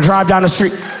driver drive down the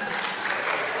street.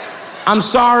 I'm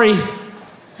sorry,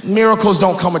 miracles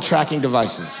don't come with tracking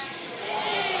devices.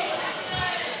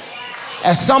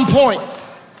 At some point,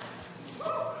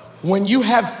 when you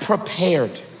have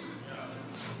prepared,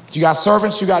 you got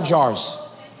servants, you got jars.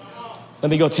 Let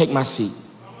me go take my seat.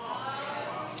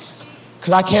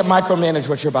 Because I can't micromanage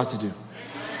what you're about to do.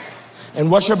 And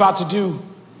what you're about to do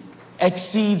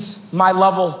exceeds my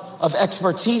level of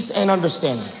expertise and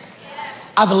understanding.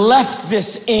 I've left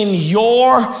this in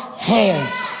your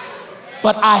hands,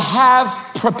 but I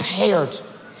have prepared.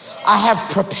 I have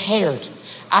prepared.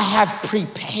 I have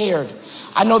prepared.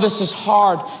 I know this is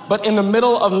hard, but in the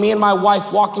middle of me and my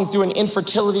wife walking through an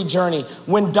infertility journey,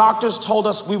 when doctors told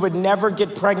us we would never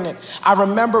get pregnant, I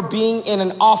remember being in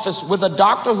an office with a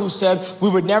doctor who said we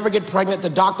would never get pregnant. The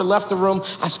doctor left the room.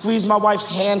 I squeezed my wife's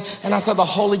hand and I said, the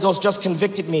Holy Ghost just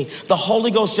convicted me. The Holy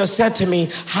Ghost just said to me,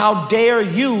 how dare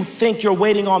you think you're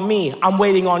waiting on me? I'm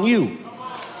waiting on you.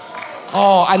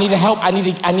 Oh, I need to help. I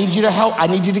need you to help. I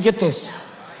need you to get this.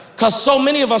 Because so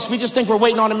many of us, we just think we're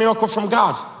waiting on a miracle from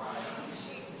God.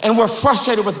 And we're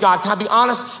frustrated with God. Can I be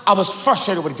honest? I was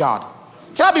frustrated with God.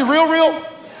 Can I be real?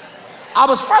 I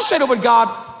was frustrated with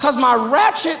God because my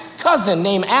ratchet cousin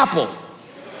named Apple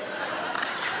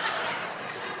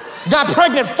got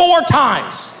pregnant 4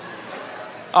 times.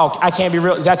 Oh, I can't be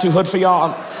real. Is that too hood for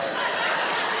y'all?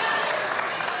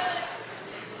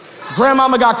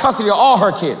 Grandmama got custody of all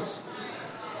her kids.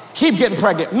 Keep getting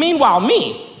pregnant. Meanwhile,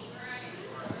 me,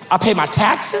 I pay my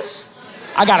taxes.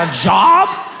 I got a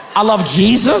job. I love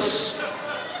Jesus.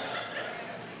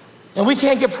 And we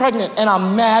can't get pregnant, and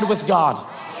I'm mad with God.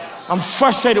 I'm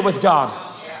frustrated with God.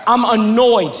 I'm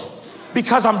annoyed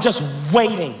because I'm just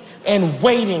waiting and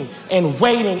waiting and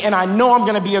waiting. And I know I'm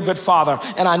gonna be a good father.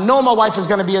 And I know my wife is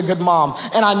gonna be a good mom.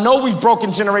 And I know we've broken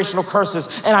generational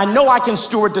curses. And I know I can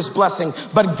steward this blessing.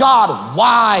 But God,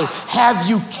 why have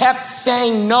you kept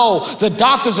saying no? The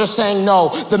doctors are saying no.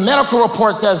 The medical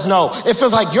report says no. It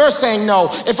feels like you're saying no.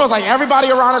 It feels like everybody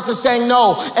around us is saying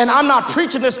no. And I'm not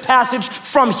preaching this passage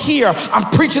from here. I'm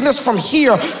preaching this from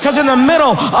here. Because in the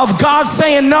middle of God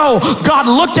saying no, God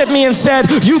looked at me and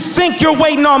said, you think you're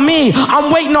waiting on me?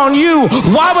 I'm waiting on you.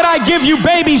 Why would I give you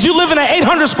babies? You live in an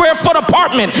 800 square foot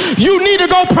apartment. You need to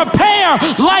go prepare.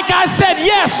 Like I said,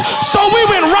 yes. So we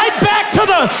went right back to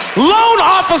the loan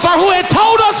officer who had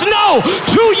told us no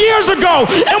 2 years ago,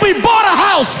 and we bought a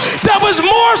house that was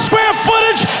more square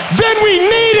footage than we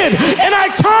needed. And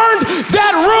I turned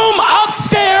that room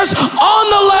upstairs on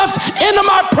the left into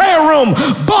my prayer room,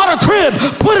 bought a crib,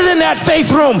 put it in that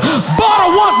faith room,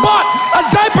 bought a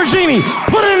diaper genie,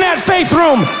 put it in that faith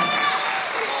room.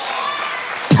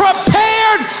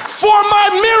 Prepared for my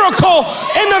miracle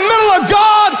in the middle of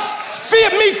God,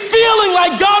 me feeling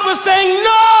like God was saying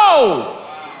no.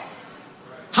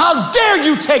 How dare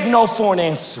you take no for an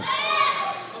answer?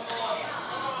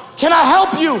 Can I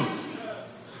help you?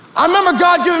 I remember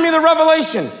God giving me the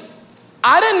revelation.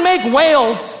 I didn't make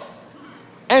whales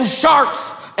and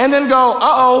sharks and then go,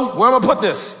 uh-oh, where am I put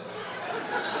this?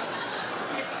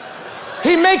 He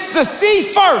He makes the sea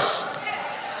first.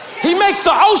 He makes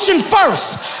the ocean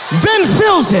first, then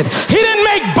fills it. He didn't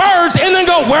make birds and then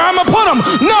go, where I'm gonna put them?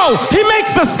 No, he makes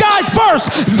the sky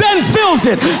first, then fills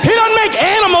it. He doesn't make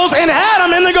animals and add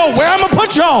them and then go, where I'm gonna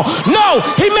put y'all? No,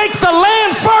 he makes the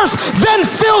land first, then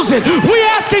fills it. We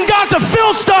asking God to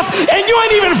fill stuff and you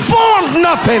ain't even formed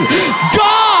nothing.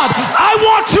 God, I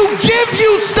want to give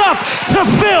you stuff to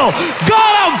fill.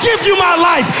 God, I'll give you my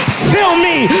life. Fill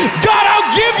me. God, I'll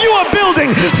give you a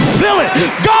building. Fill it.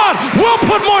 God, we'll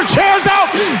put more chairs out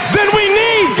than we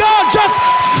need. God, just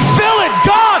fill it.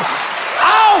 God,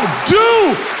 I'll do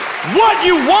what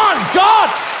you want.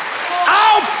 God,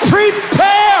 I'll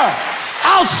prepare.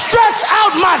 I'll stretch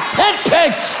out my tent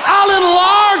pegs. I'll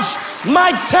enlarge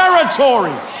my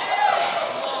territory.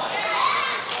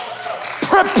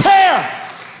 Prepare.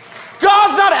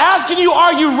 God's not asking you,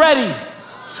 are you ready?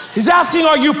 He's asking,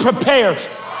 are you prepared?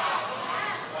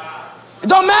 It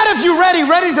don't matter if you're ready.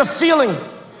 Ready's a feeling.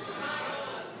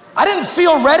 I didn't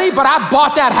feel ready, but I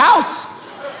bought that house.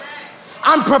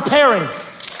 I'm preparing.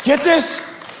 Get this?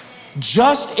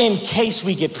 Just in case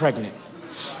we get pregnant.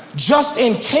 Just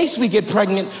in case we get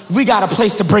pregnant, we got a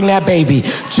place to bring that baby.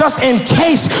 Just in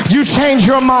case you change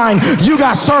your mind, you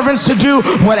got servants to do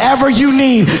whatever you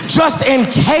need. Just in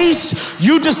case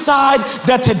you decide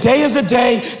that today is a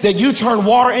day that you turn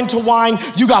water into wine,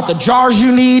 you got the jars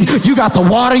you need, you got the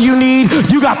water you need,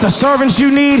 you got the servants you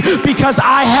need, because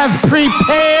I have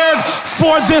prepared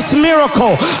for this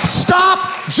miracle.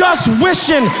 Stop just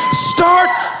wishing, start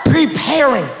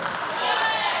preparing.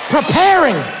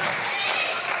 Preparing.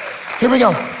 Here we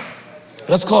go.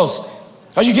 Let's close.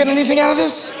 Are you getting anything out of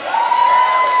this?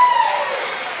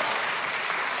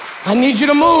 I need you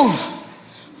to move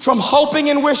from hoping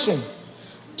and wishing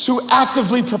to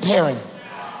actively preparing.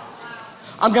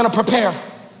 I'm gonna prepare.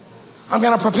 I'm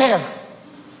gonna prepare.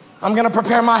 I'm gonna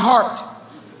prepare my heart.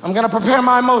 I'm gonna prepare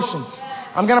my emotions.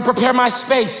 I'm gonna prepare my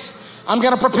space. I'm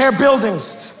gonna prepare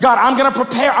buildings. God, I'm gonna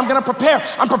prepare.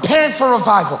 I'm preparing for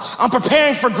revival. I'm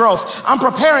preparing for growth. I'm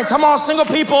preparing. Come on, single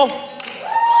people.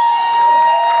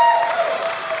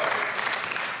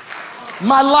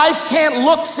 My life can't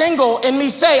look single and me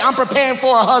say I'm preparing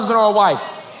for a husband or a wife.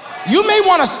 You may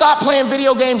want to stop playing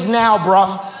video games now,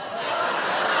 bruh.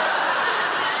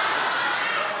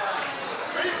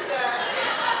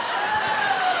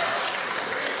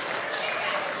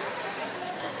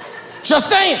 Just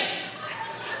saying.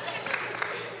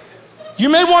 You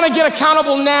may want to get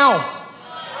accountable now.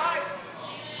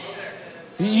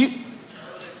 You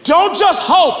don't just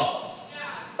hope.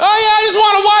 Oh yeah, I just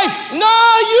want a wife. No,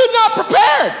 you're not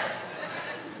prepared.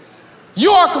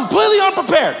 You are completely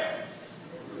unprepared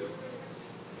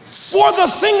for the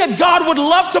thing that God would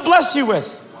love to bless you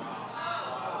with.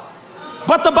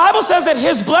 But the Bible says that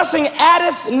his blessing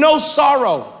addeth no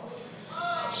sorrow.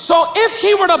 So if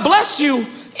he were to bless you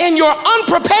in your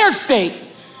unprepared state,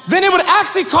 then it would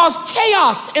actually cause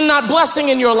chaos and not blessing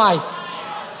in your life.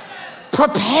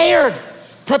 Prepared,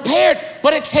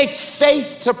 but it takes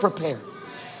faith to prepare.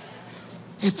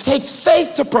 It takes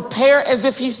faith to prepare as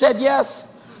if he said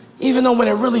yes, even though when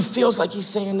it really feels like he's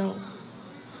saying no.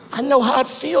 I know how it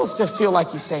feels to feel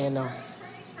like he's saying no.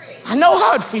 I know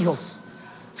how it feels.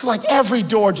 I feel like every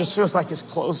door just feels like it's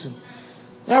closing.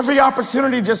 Every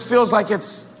opportunity just feels like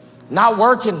it's not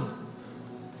working.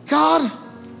 God,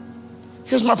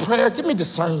 here's my prayer. Give me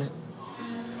discernment.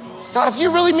 God, if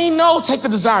you really mean no, take the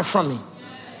desire from me.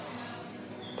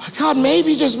 But God,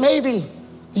 maybe, just maybe,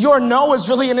 your no is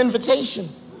really an invitation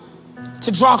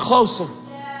to draw closer,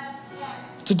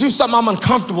 to do something I'm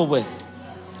uncomfortable with,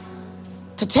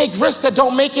 to take risks that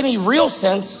don't make any real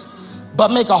sense,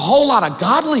 but make a whole lot of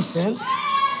godly sense.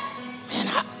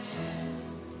 Man,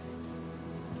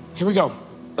 here we go.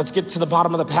 Let's get to the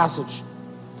bottom of the passage.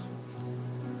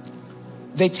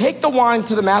 They take the wine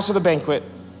to the master of the banquet.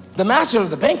 The master of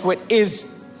the banquet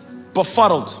is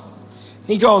befuddled.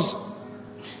 He goes,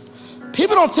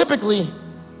 people don't typically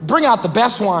bring out the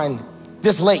best wine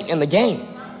this late in the game.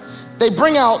 They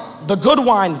bring out the good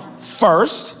wine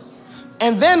first,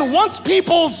 and then once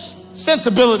people's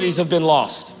sensibilities have been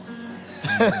lost,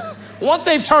 once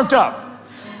they've turned up,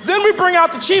 then we bring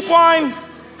out the cheap wine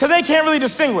because they can't really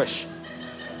distinguish.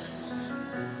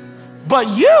 But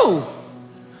you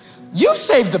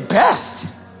saved the best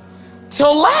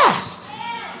till last.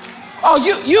 Oh,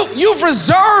 you've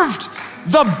reserved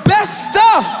the best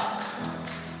stuff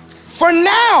for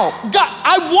now. God,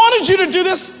 I wanted you to do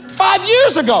this 5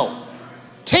 years ago,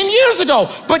 10 years ago,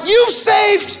 but you've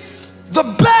saved the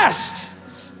best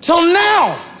till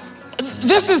now.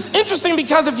 This is interesting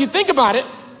because if you think about it,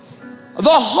 the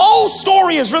whole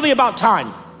story is really about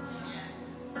time.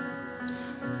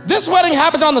 This wedding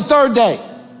happens on the third day.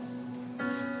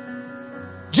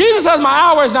 Jesus says, my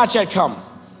hour has not yet come.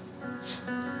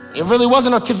 It really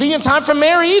wasn't a convenient time for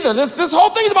Mary either. This whole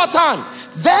thing is about time.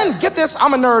 Then, get this,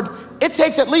 I'm a nerd. It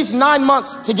takes at least 9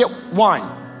 months to get wine.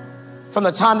 From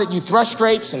the time that you thresh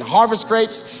grapes and harvest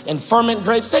grapes and ferment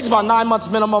grapes, it takes about 9 months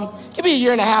minimum. It could be a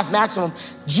year and a half maximum.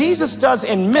 Jesus does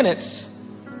in minutes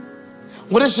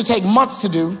what it should take months to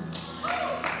do.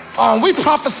 We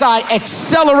prophesy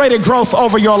accelerated growth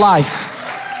over your life.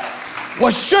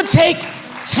 What should take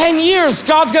 10 years,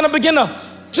 God's gonna begin to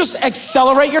just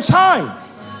accelerate your time.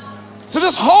 So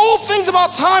this whole thing's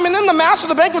about time, and then the master of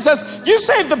the banquet says, you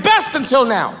saved the best until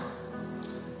now.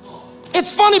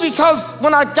 It's funny because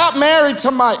when I got married to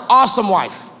my awesome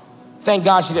wife, thank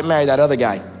God she didn't marry that other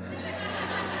guy.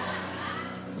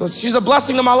 She's a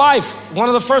blessing to my life. One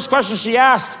of the first questions she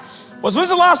asked was, when's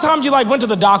the last time you went to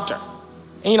the doctor?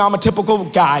 And I'm a typical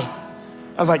guy.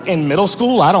 I was like, in middle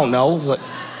school? I don't know.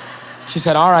 She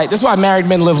said, all right, this is why married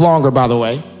men live longer, by the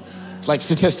way.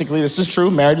 Statistically, this is true,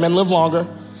 married men live longer.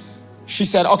 She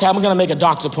said, okay, I'm gonna make a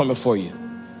doctor's appointment for you.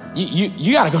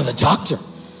 You gotta go to the doctor.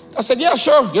 I said, yeah,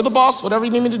 sure, you're the boss, whatever you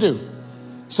need me to do.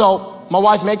 So my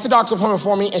wife makes a doctor's appointment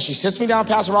for me, and she sits me down,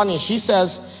 Pastor Rodney, and she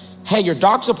says, hey, your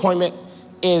doctor's appointment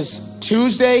is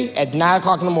Tuesday at 9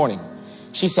 o'clock in the morning.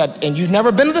 She said, and you've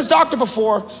never been to this doctor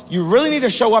before, you really need to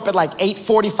show up at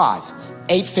 8:45,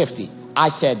 8:50. I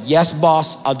said, yes,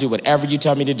 boss, I'll do whatever you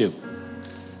tell me to do.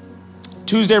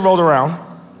 Tuesday rolled around.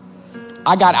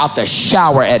 I got out the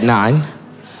shower at 9.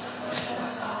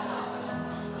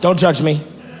 Don't judge me.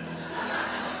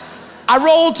 I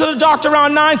rolled to the doctor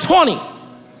around 9:20.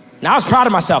 Now I was proud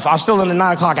of myself. I was still in the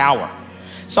 9 o'clock hour.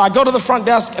 So I go to the front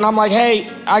desk and I'm like, hey,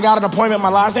 I got an appointment. My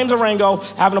last name's Arango.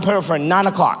 I have an appointment for 9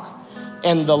 o'clock.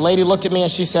 And the lady looked at me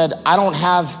and she said, I don't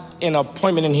have an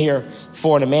appointment in here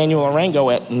for an Emmanuel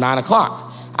Arango at 9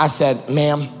 o'clock. I said,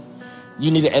 ma'am, you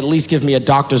need to at least give me a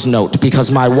doctor's note because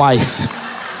my wife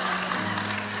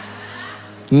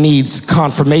needs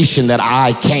confirmation that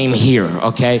I came here,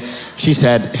 okay? She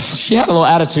said, she had a little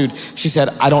attitude. She said,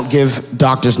 I don't give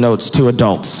doctor's notes to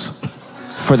adults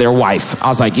for their wife. I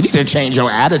was like, you need to change your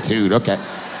attitude, okay?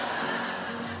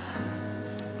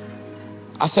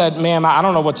 I said, ma'am, I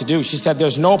don't know what to do. She said,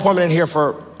 there's no appointment in here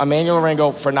for Emmanuel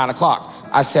Arango for 9 o'clock.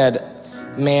 I said,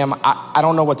 ma'am, I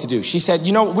don't know what to do. She said,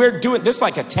 we're doing this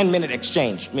like a 10-minute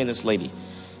exchange, me and this lady.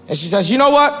 And she says, you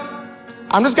know what?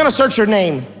 I'm just gonna search your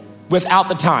name without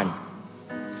the time.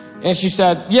 And she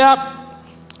said, yep,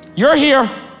 you're here.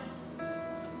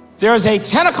 There's a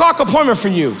 10 o'clock appointment for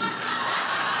you.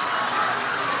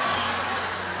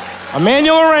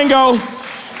 Emmanuel Arango,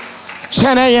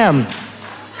 10 a.m.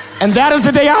 And that is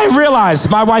the day I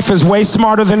realized my wife is way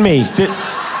smarter than me.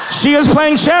 She is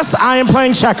playing chess, I am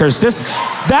playing checkers.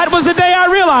 That was the day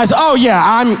I realized, oh yeah,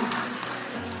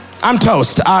 I'm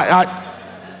toast.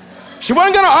 She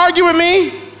wasn't gonna argue with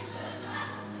me.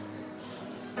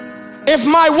 If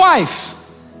my wife,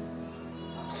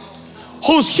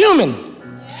 who's human,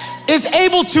 is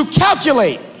able to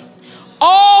calculate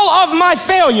all of my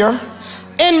failure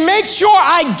and make sure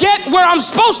I get where I'm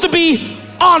supposed to be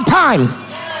on time.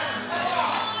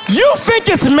 You think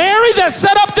it's Mary that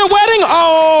set up the wedding?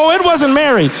 Oh, it wasn't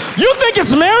Mary. You think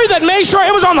it's Mary that made sure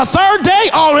it was on the third day?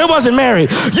 Oh, it wasn't Mary.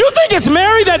 You think it's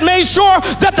Mary that made sure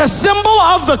that the symbol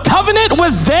of the covenant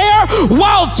was there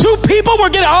while two people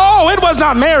were getting, oh, it was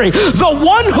not Mary. The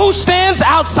one who stands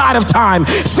outside of time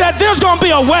said there's gonna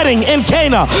be a wedding in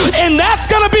Cana, and that's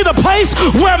gonna be the place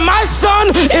where my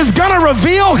son is gonna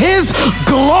reveal his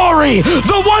glory.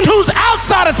 The one who's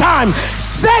outside of time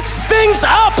sets things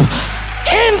up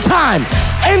in time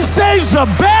and saves the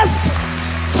best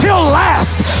till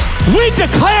last. We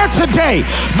declare today,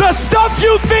 the stuff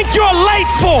you think you're late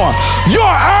for,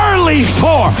 you're early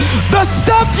for. The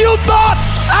stuff you thought,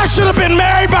 I should have been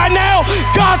married by now,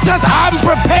 God says, I'm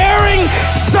preparing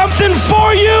something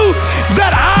for you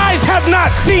that eyes have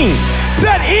not seen,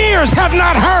 that ears have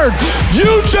not heard.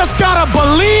 You just gotta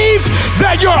believe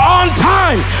that you're on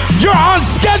time, you're on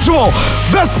schedule.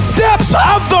 The steps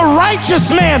of the righteous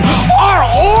man are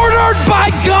ordered by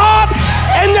God,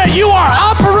 and that you are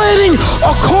operating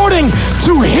according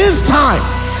to his time,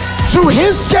 to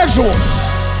his schedule.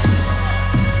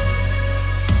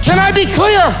 Can I be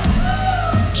clear?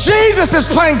 Jesus is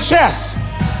playing chess.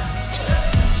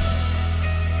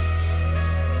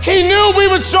 He knew we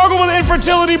would struggle with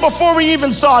infertility before we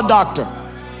even saw a doctor.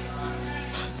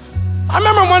 I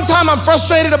remember one time I'm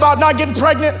frustrated about not getting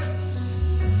pregnant,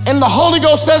 and the Holy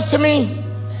Ghost says to me,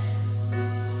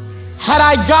 had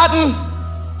I gotten,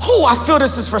 I feel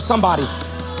this is for somebody.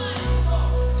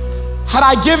 Had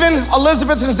I given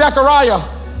Elizabeth and Zechariah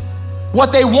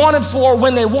what they wanted for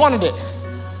when they wanted it.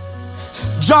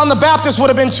 John the Baptist would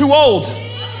have been too old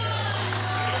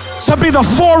to be the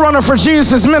forerunner for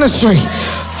Jesus' ministry.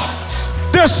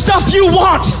 There's stuff you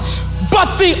want,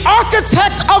 but the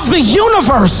architect of the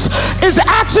universe is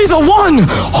actually the one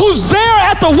who's there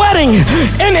at the wedding,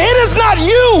 and it is not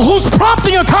you who's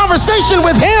prompting a conversation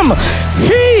with him.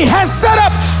 He has set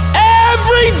up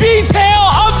every detail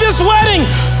of this wedding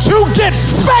to get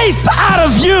faith out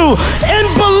of you and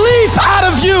belief out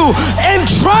of you and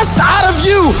trust out of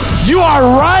you. You are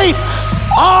right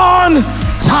on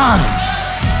time.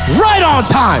 Right on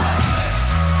time.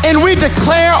 And we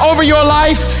declare over your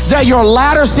life that your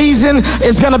latter season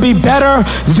is gonna be better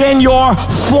than your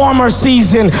former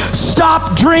season.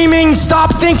 Stop dreaming,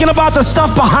 stop thinking about the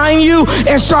stuff behind you,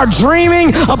 and start dreaming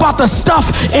about the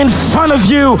stuff in front of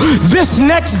you. This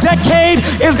next decade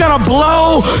is gonna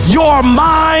blow your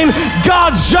mind.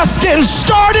 God's just getting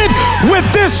started with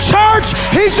this church.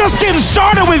 He's just getting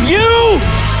started with you.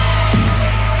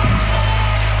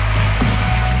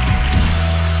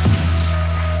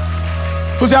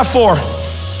 Who's that for?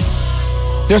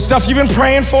 There's stuff you've been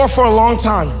praying for a long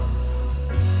time.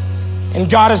 And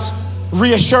God is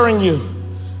reassuring you,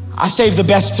 I saved the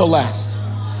best till last.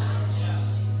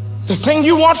 The thing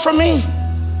you want from me,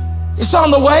 it's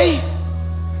on the way.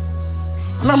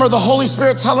 I remember the Holy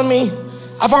Spirit telling me,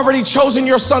 I've already chosen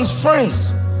your son's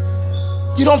friends.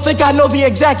 You don't think I know the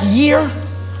exact year,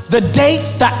 the date,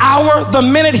 the hour, the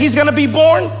minute he's gonna be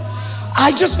born?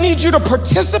 I just need you to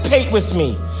participate with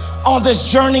me on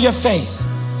this journey of faith.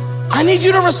 I need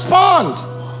you to respond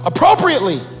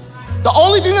appropriately. The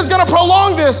only thing that's gonna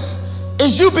prolong this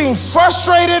is you being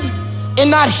frustrated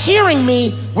and not hearing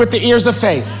me with the ears of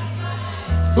faith.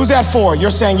 Who's that for?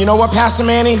 You're saying, you know what, Pastor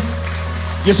Manny?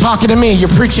 You're talking to me, you're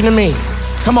preaching to me.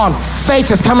 Come on, faith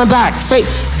is coming back. Faith,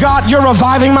 God, you're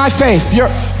reviving my faith.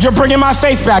 You're bringing my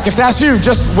faith back. If that's you,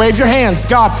 just wave your hands.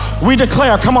 God, we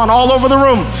declare, come on, all over the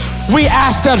room. We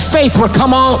ask that faith would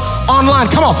come on online.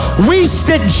 Come on, we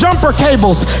stick jumper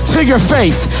cables to your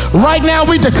faith. Right now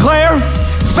we declare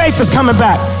faith is coming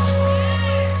back.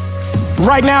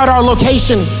 Right now at our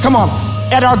location, come on,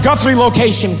 at our Guthrie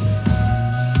location,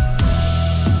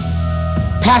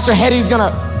 Pastor Hetty's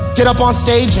gonna get up on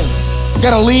stage and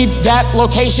gonna lead that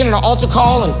location in an altar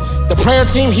call, and the prayer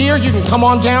team here, you can come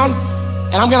on down,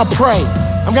 and I'm gonna pray.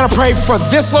 I'm gonna pray for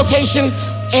this location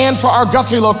and for our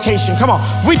Guthrie location. Come on,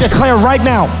 we declare right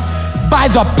now, by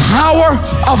the power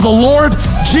of the Lord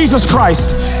Jesus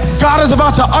Christ, God is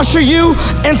about to usher you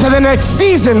into the next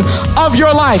season of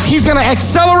your life. He's gonna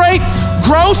accelerate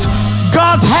growth.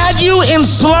 God's had you in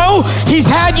slow. He's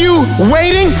had you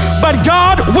waiting, but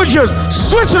God, would you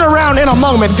switch it around in a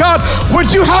moment? God,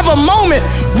 would you have a moment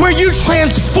where you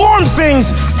transform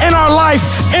things in our life,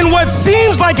 and what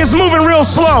seems like it's moving real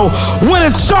slow, would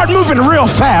it start moving real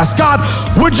fast? God,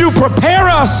 would you prepare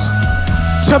us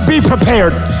to be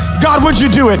prepared? God, would you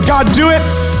do it? God, do it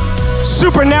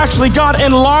supernaturally. God,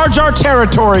 enlarge our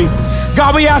territory.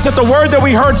 God, we ask that the word that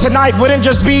we heard tonight wouldn't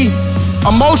just be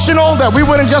emotional, that we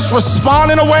wouldn't just respond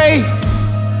in a way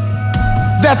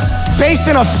that's based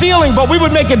in a feeling, but we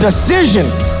would make a decision.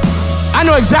 I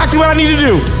know exactly what I need to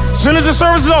do. As soon as the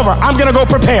service is over, I'm gonna go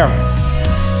prepare.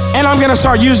 And I'm gonna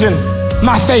start using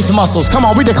my faith muscles. Come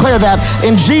on, we declare that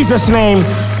in Jesus' name,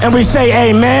 and we say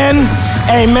amen,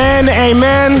 amen,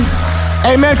 amen,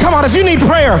 amen. Come on, if you need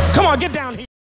prayer, come on, get down here.